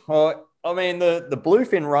 Okay. Well, I mean, the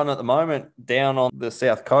bluefin run at the moment down on the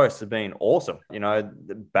south coast has been awesome. You know,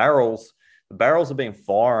 the barrels have been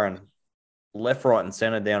firing left, right, and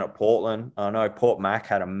centre down at Portland. I know Port Mac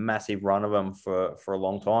had a massive run of them for a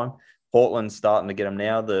long time. Portland's starting to get them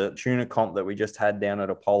now. The tuna comp that we just had down at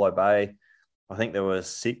Apollo Bay, I think there was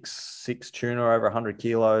six tuna over 100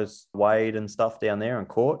 kilos weighed and stuff down there and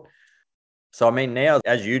caught. So, I mean, now,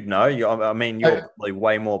 as you'd know, you're probably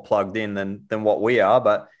way more plugged in than what we are,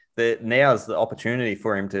 but now's the opportunity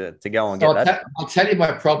for him to go and get that. I'll tell you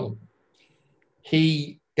my problem.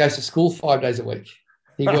 He goes to school 5 days a week.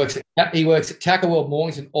 He works at Tackle World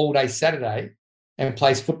Mornington all day Saturday and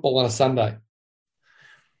plays football on a Sunday.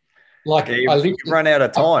 Like, you run out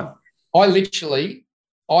of time. I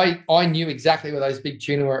I knew exactly where those big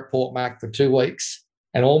tuna were at Port Mac for 2 weeks,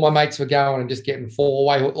 and all my mates were going and just getting fall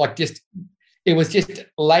away. It was just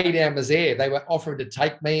lay down misère. They were offering to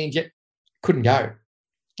take me and just couldn't go.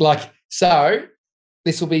 So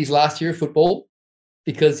this will be his last year of football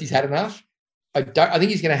because he's had enough. I think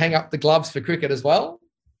he's going to hang up the gloves for cricket as well.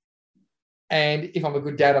 And if I'm a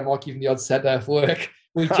good dad, I might give him the odd Saturday off work.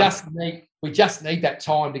 We just need that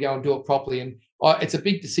time to go and do it properly. And it's a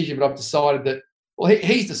big decision, but I've decided that, well,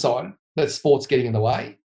 he's decided that sport's getting in the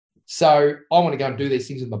way. So I want to go and do these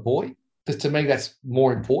things with my boy because to me that's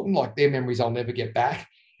more important. Like their memories I'll never get back.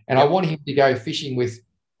 And I want him to go fishing with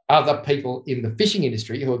other people in the fishing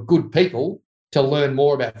industry who are good people to learn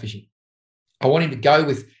more about fishing. I want him to go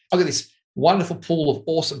with, I've got this wonderful pool of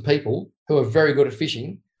awesome people who are very good at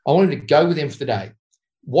fishing. I want him to go with them for the day,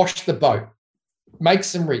 wash the boat, make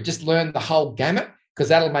some rig, just learn the whole gamut because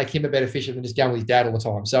that'll make him a better fisher than just going with his dad all the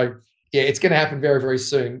time. So, yeah, it's going to happen very, very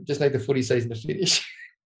soon. Just need the footy season to finish.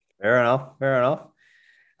 Fair enough.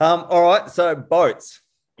 All right, so boats.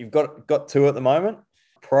 You've got two at the moment.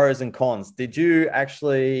 Pros and cons. Did you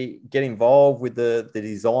actually get involved with the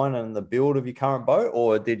design and the build of your current boat,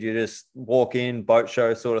 or did you just walk in, boat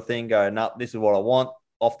show sort of thing, go, nah, this is what I want,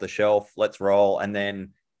 off the shelf, let's roll, and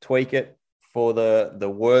then tweak it for the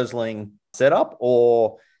Worsteling setup?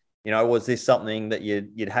 Or, was this something that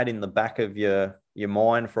you'd had in the back of your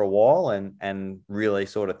mind for a while and really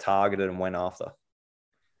sort of targeted and went after?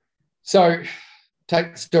 So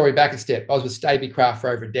take the story back a step. I was with Stabicraft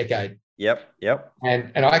for over a decade. Yep.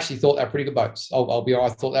 And I actually thought they were pretty good boats. I'll be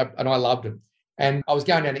honest, I thought that, and I loved them. And I was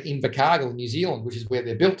going down to Invercargill in New Zealand, which is where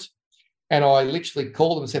they're built. And I literally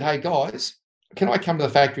called them and said, hey, guys, can I come to the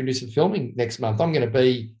factory and do some filming next month? I'm going to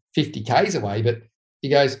be 50 Ks away. But he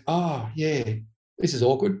goes, oh, yeah, this is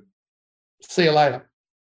awkward. See you later.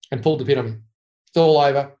 And pulled the pin on me. It's all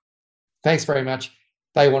over. Thanks very much.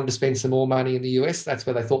 They wanted to spend some more money in the US. That's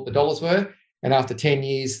where they thought the dollars were. And after 10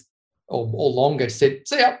 years or longer, said,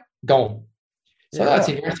 see ya, gone. So that's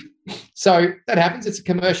interesting. So that happens. It's a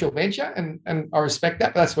commercial venture, and I respect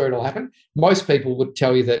that, but that's where it all happened. Most people would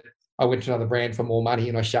tell you that I went to another brand for more money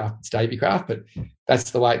and I shafted Stabicraft, but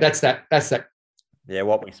that's the way. That's that. Yeah,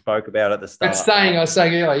 what we spoke about at the start. I was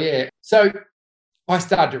saying earlier, yeah. So I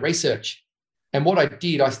started to research, and what I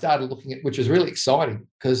did, I started looking at, which was really exciting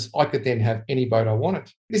because I could then have any boat I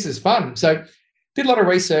wanted. This is fun. So did a lot of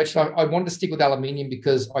research. I wanted to stick with aluminium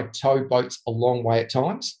because I tow boats a long way at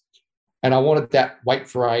times. And I wanted that weight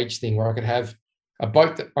for age thing where I could have a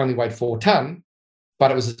boat that only weighed 4 ton,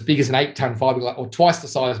 but it was as big as an 8-ton fiberglass, or twice the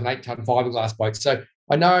size of an 8-ton fiberglass boat. So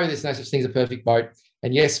I know there's no such thing as a perfect boat.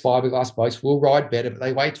 And yes, fiberglass boats will ride better, but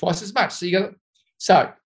they weigh twice as much.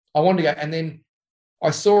 So I wanted to go. And then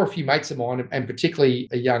I saw a few mates of mine, and particularly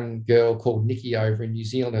a young girl called Nikki over in New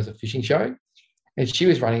Zealand as a fishing show. And she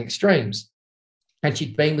was running extremes. And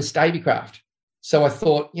she'd been with Stabicraft. So I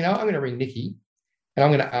thought, I'm going to ring Nikki and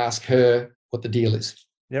I'm going to ask her what the deal is.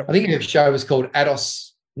 Yep. I think her show was called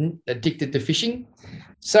Ados Addicted to Fishing.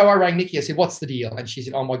 So I rang Nikki. I said, what's the deal? And she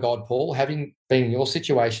said, oh, my God, Paul, having been in your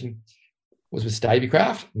situation, was with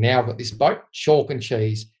Stabicraft. Now I've got this boat, chalk and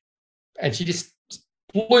cheese. And she just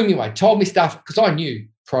blew me away, told me stuff because I knew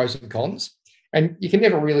pros and cons. And you can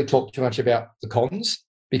never really talk too much about the cons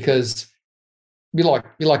because we like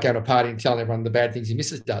going to a party and telling everyone the bad things your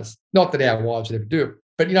missus does. Not that our wives would ever do it,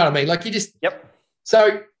 but you know what I mean? Like you just... Yep.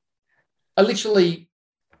 So I literally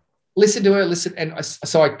listened to her, and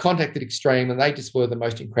I contacted Extreme, and they just were the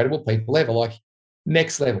most incredible people ever, like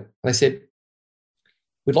next level. And they said,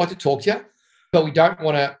 we'd like to talk to you, but we don't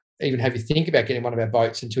want to even have you think about getting one of our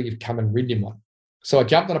boats until you've come and ridden in one. So I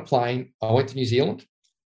jumped on a plane. I went to New Zealand.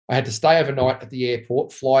 I had to stay overnight at the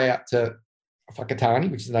airport, fly out to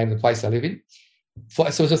Whakatane, which is the name of the place I live in. So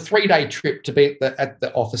it was a 3-day trip to be at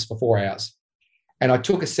the office for 4 hours. And I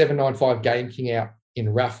took a 795 Game King out in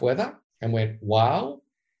rough weather and went, wow.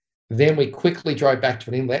 Then we quickly drove back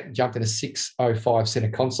to an inlet and jumped in a 605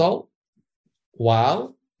 center console.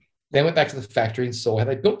 Wow. Then went back to the factory and saw how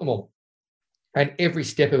they built them all. And every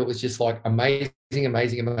step of it was just like amazing,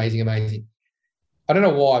 amazing, amazing, amazing. I don't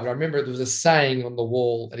know why, but I remember there was a saying on the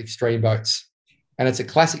wall at Extreme Boats. And it's a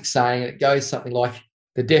classic saying, and it goes something like,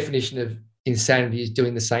 the definition of insanity is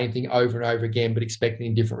doing the same thing over and over again, but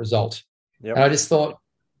expecting a different result. Yep. And I just thought,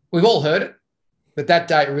 we've all heard it, but that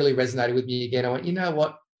day it really resonated with me again. I went, you know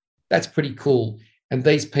what? That's pretty cool. And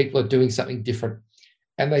these people are doing something different.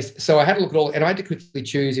 And so I had to look at all, and I had to quickly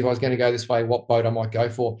choose if I was going to go this way, what boat I might go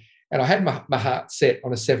for. And I had my heart set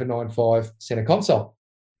on a 795 center console.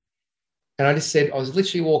 And I just said, I was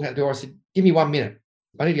literally walking out the door. I said, give me 1 minute.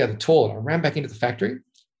 I need to go to the toilet. I ran back into the factory.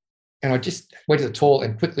 And I just went to the toilet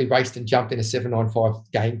and quickly raced and jumped in a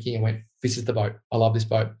 795 Game King and went, this is the boat. I love this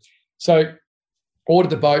boat. So ordered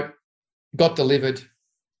the boat, got delivered.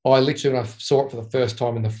 I literally, when I saw it for the first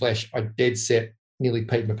time in the flesh, I dead set nearly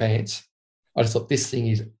peed my pants. I just thought, this thing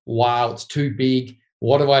is, wow, it's too big.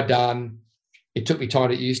 What have I done? It took me time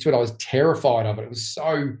to get used to it. I was terrified of it. It's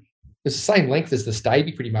the same length as the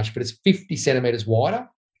Stavy pretty much, but it's 50 centimetres wider.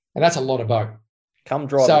 And that's a lot of boat. Come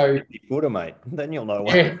drive a 50-footer, mate. Then you'll know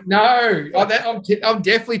why. No, I'm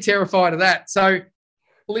definitely terrified of that. So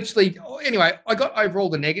literally, anyway, I got over all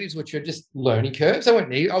the negatives, which are just learning curves. I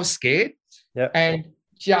was scared. Yep. And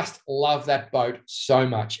just love that boat so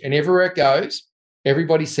much. And everywhere it goes,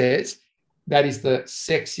 everybody says that is the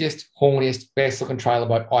sexiest, horniest, best looking trailer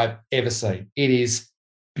boat I've ever seen. It is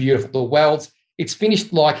beautiful. The welds, it's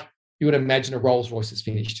finished like you would imagine a Rolls Royce is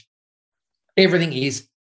finished. Everything is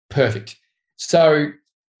perfect. So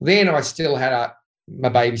then I still had my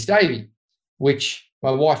baby Stavy, which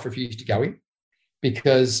my wife refused to go in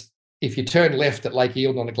because if you turn left at Lake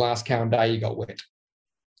Eildon on a glass calm day, you got wet.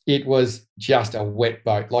 It was just a wet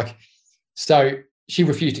boat. So she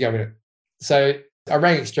refused to go in it. So I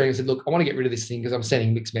rang Extreme and said, look, I want to get rid of this thing because I'm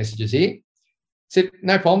sending mixed messages here. Said,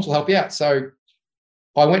 no problems, we'll help you out. So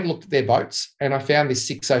I went and looked at their boats and I found this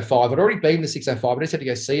 605. I'd already been in the 605, but I just had to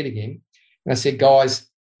go see it again. And I said, guys,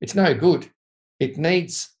 it's no good. It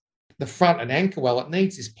needs the front and anchor well. It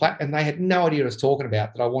needs this and they had no idea what I was talking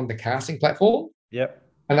about, that I wanted a casting platform. Yep.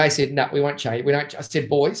 And they said, no, we won't change it. I said,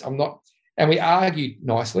 boys, I'm not. And we argued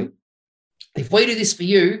nicely. If we do this for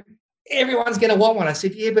you, everyone's going to want one. I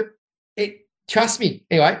said, yeah, but trust me.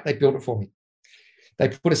 Anyway, they built it for me. They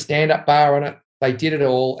put a stand-up bar on it. They did it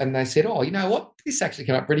all. And they said, oh, you know what? This actually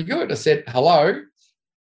came up pretty good. I said, hello.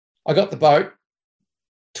 I got the boat.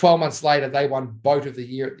 12 months later, they won Boat of the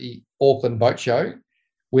Year at the Auckland Boat Show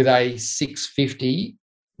with a 650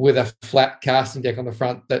 with a flat casting deck on the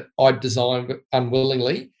front that I designed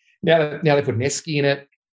unwillingly. Now they put an esky in it.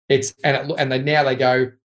 Now they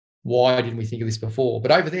go, why didn't we think of this before?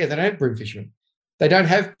 But over there, they don't have broom fishermen. They don't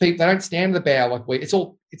have people. They don't stand at the bow like we.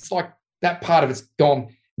 It's like that part of it's gone.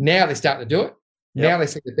 Now they're starting to do it.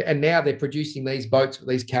 Yep. Now they're producing these boats with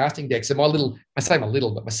these casting decks. So my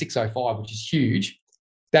 605, which is huge,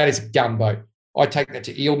 that is a gun boat. I take that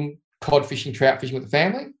to Eildon, cod fishing, trout fishing with the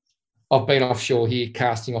family. I've been offshore here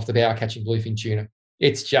casting off the bow, catching bluefin tuna.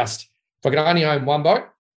 It's just, if I could only own one boat,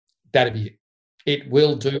 that'd be it.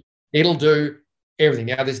 It'll do everything.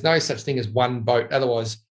 Now, there's no such thing as one boat.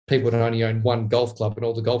 Otherwise, people would only own one golf club and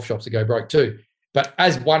all the golf shops would go broke too. But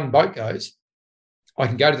as one boat goes, I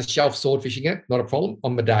can go to the shelf sword fishing it, not a problem,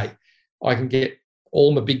 on my day. I can get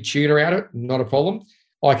all my big tuna out of it, not a problem.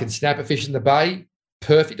 I can snapper fish in the bay,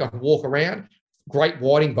 perfect. I can walk around. Great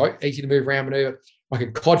whiting boat, easy to move around, maneuver. I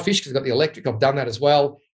can cod fish because I've got the electric. I've done that as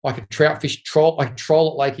well. I can trout fish, I can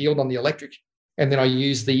troll at Lake Eildon on the electric. And then I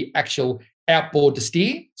use the actual outboard to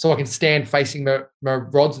steer. So I can stand facing my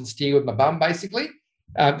rods and steer with my bum, basically.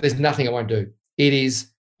 There's nothing I won't do. It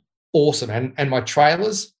is awesome. And my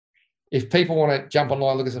trailers, if people want to jump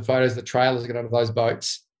online, look at some photos of the trailers that get onto those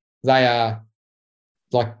boats, they are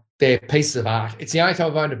like, they're pieces of art. It's the only time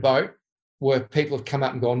I've owned a boat where people have come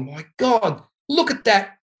up and gone, my God, look at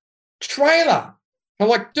that trailer. I'm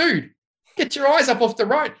like, dude, get your eyes up off the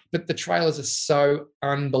road. But the trailers are so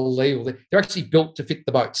unbelievable. They're actually built to fit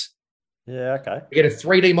the boats. Yeah, okay. You get a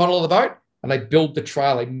 3D model of the boat and they build the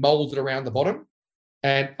trailer, they mold it around the bottom.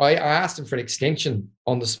 And I asked them for an extension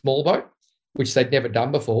on the small boat, which they'd never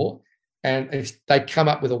done before. And they come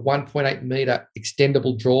up with a 1.8 metre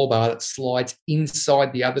extendable drawbar that slides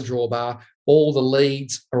inside the other drawbar. All the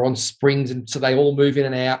leads are on springs, and so they all move in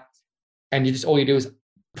and out. And all you do is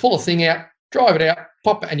pull a thing out, drive it out,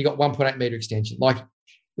 pop it, and you got 1.8 metre extension. Like,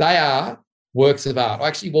 they are works of art. I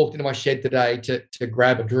actually walked into my shed today to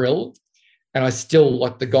grab a drill, and I still,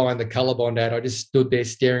 like the guy in the Colorbond ad, I just stood there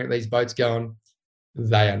staring at these boats going,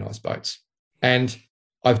 they are nice boats. And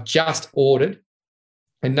I've just ordered,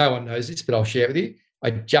 and no one knows this, but I'll share it with you.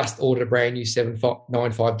 I just ordered a brand new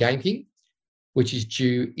 795 Game King, which is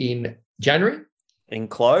due in January.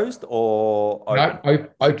 Enclosed or open? No,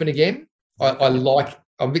 open again. I'm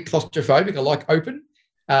a bit claustrophobic. I like open.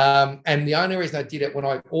 And the only reason I did it when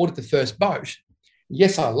I ordered the first boat,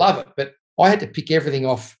 yes, I love it, but I had to pick everything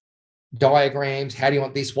off diagrams. How do you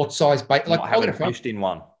want this? What size bait? Like, I haven't fished in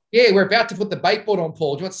one. Yeah, we're about to put the bait board on,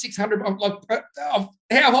 Paul. Do you want 600? I'm like, how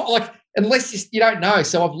hot? Like, unless you don't know.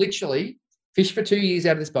 So I've literally fished for 2 years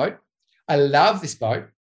out of this boat. I love this boat,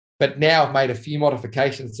 but now I've made a few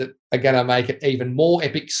modifications that are going to make it even more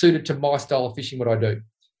epic, suited to my style of fishing, what I do.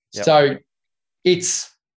 Yep. So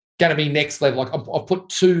it's going to be next level. Like, I've put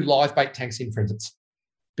 2 live bait tanks in, for instance.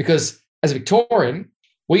 because as a Victorian,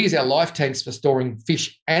 we use our life tanks for storing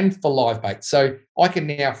fish and for live bait. So I can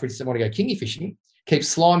now, for instance, want to go kingy fishing, keep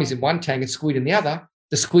slimies in one tank and squid in the other.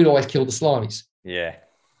 The squid always kill the slimies. Yeah.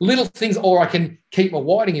 Little things, or I can keep my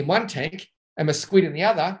whiting in one tank and my squid in the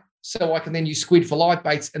other, so I can then use squid for live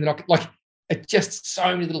baits. And then it's just so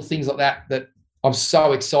many little things like that I'm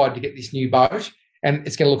so excited to get this new boat, and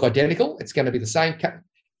it's going to look identical. It's going to be the same.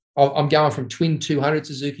 I'm going from twin 200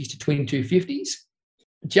 Suzukis to twin 250s,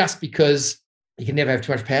 just because you can never have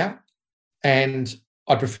too much power. And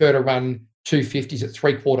I prefer to run 250s at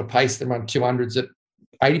 3/4 pace than run 200s at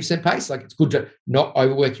 80% pace. Like, it's good to not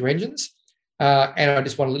overwork your engines. And I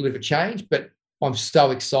just want a little bit of a change, but I'm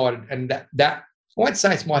so excited. And that I won't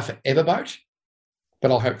say it's my forever boat,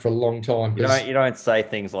 but I'll hope for a long time. You don't say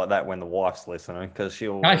things like that when the wife's listening, because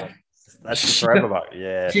she'll. No, that's the forever boat.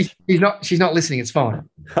 Yeah. She's not listening. It's fine.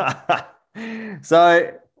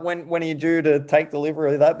 So when are you due to take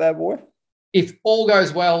delivery of that bad boy? If all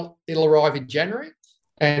goes well, it'll arrive in January.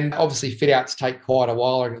 And obviously fit outs take quite a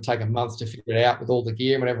while. It'll take a month to figure it out with all the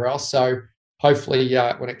gear and whatever else. So hopefully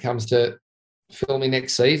when it comes to filming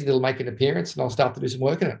next season, it'll make an appearance and I'll start to do some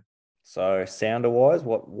work in it. So sounder wise,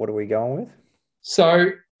 what are we going with?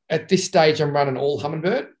 So at this stage, I'm running all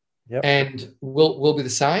Humminbird. Yep. And will be the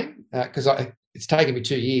same, because it's taken me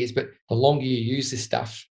 2 years, but the longer you use this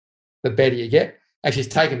stuff, the better you get. Actually,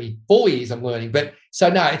 it's taken me 4 years, I'm learning. But so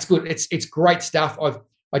no, it's good. It's great stuff.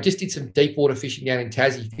 I just did some deep water fishing down in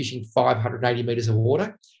Tassie, fishing 580 metres of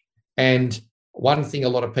water. And one thing a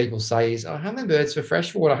lot of people say is, Humminbirds for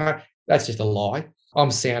freshwater. That's just a lie.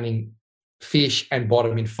 I'm sounding fish and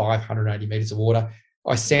bottom in 580 metres of water.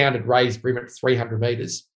 I sounded raised brim at 300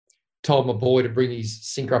 metres, told my boy to bring his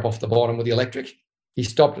sinker up off the bottom with the electric. He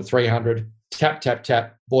stopped at 300, tap, tap,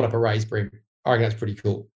 tap, brought up a raised brim. I reckon that's pretty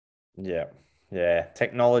cool. Yeah. Yeah.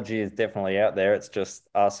 Technology is definitely out there. It's just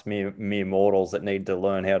us mere mortals that need to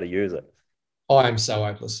learn how to use it. I am so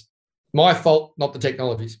hopeless. My fault, not the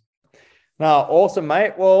technologies. No, awesome,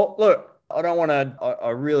 mate. Well, look, I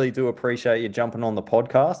really do appreciate you jumping on the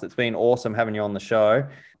podcast. It's been awesome having you on the show.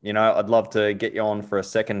 You know, I'd love to get you on for a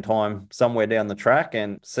second time somewhere down the track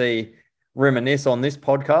and reminisce on this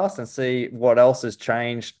podcast and see what else has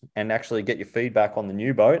changed and actually get your feedback on the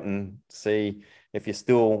new boat and see if you're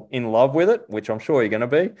still in love with it, which I'm sure you're going to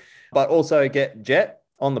be, but also get Jet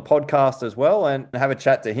on the podcast as well and have a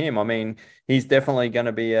chat to him. I mean, he's definitely going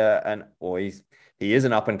to be he is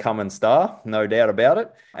an up and coming star, no doubt about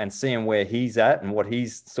it. And seeing where he's at and what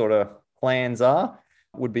his sort of plans are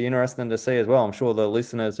would be interesting to see as well. I'm sure the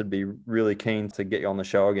listeners would be really keen to get you on the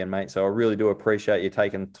show again, mate. So I really do appreciate you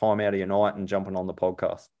taking time out of your night and jumping on the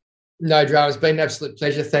podcast. No drama. It's been an absolute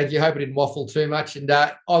pleasure. Thank you. Hope I didn't waffle too much. And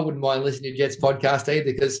I wouldn't mind listening to Jet's podcast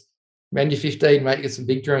either, because, man, you're 15, mate. You got some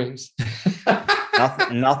big dreams.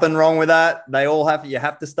 Nothing wrong with that. You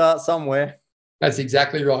have to start somewhere. That's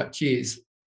exactly right. Cheers.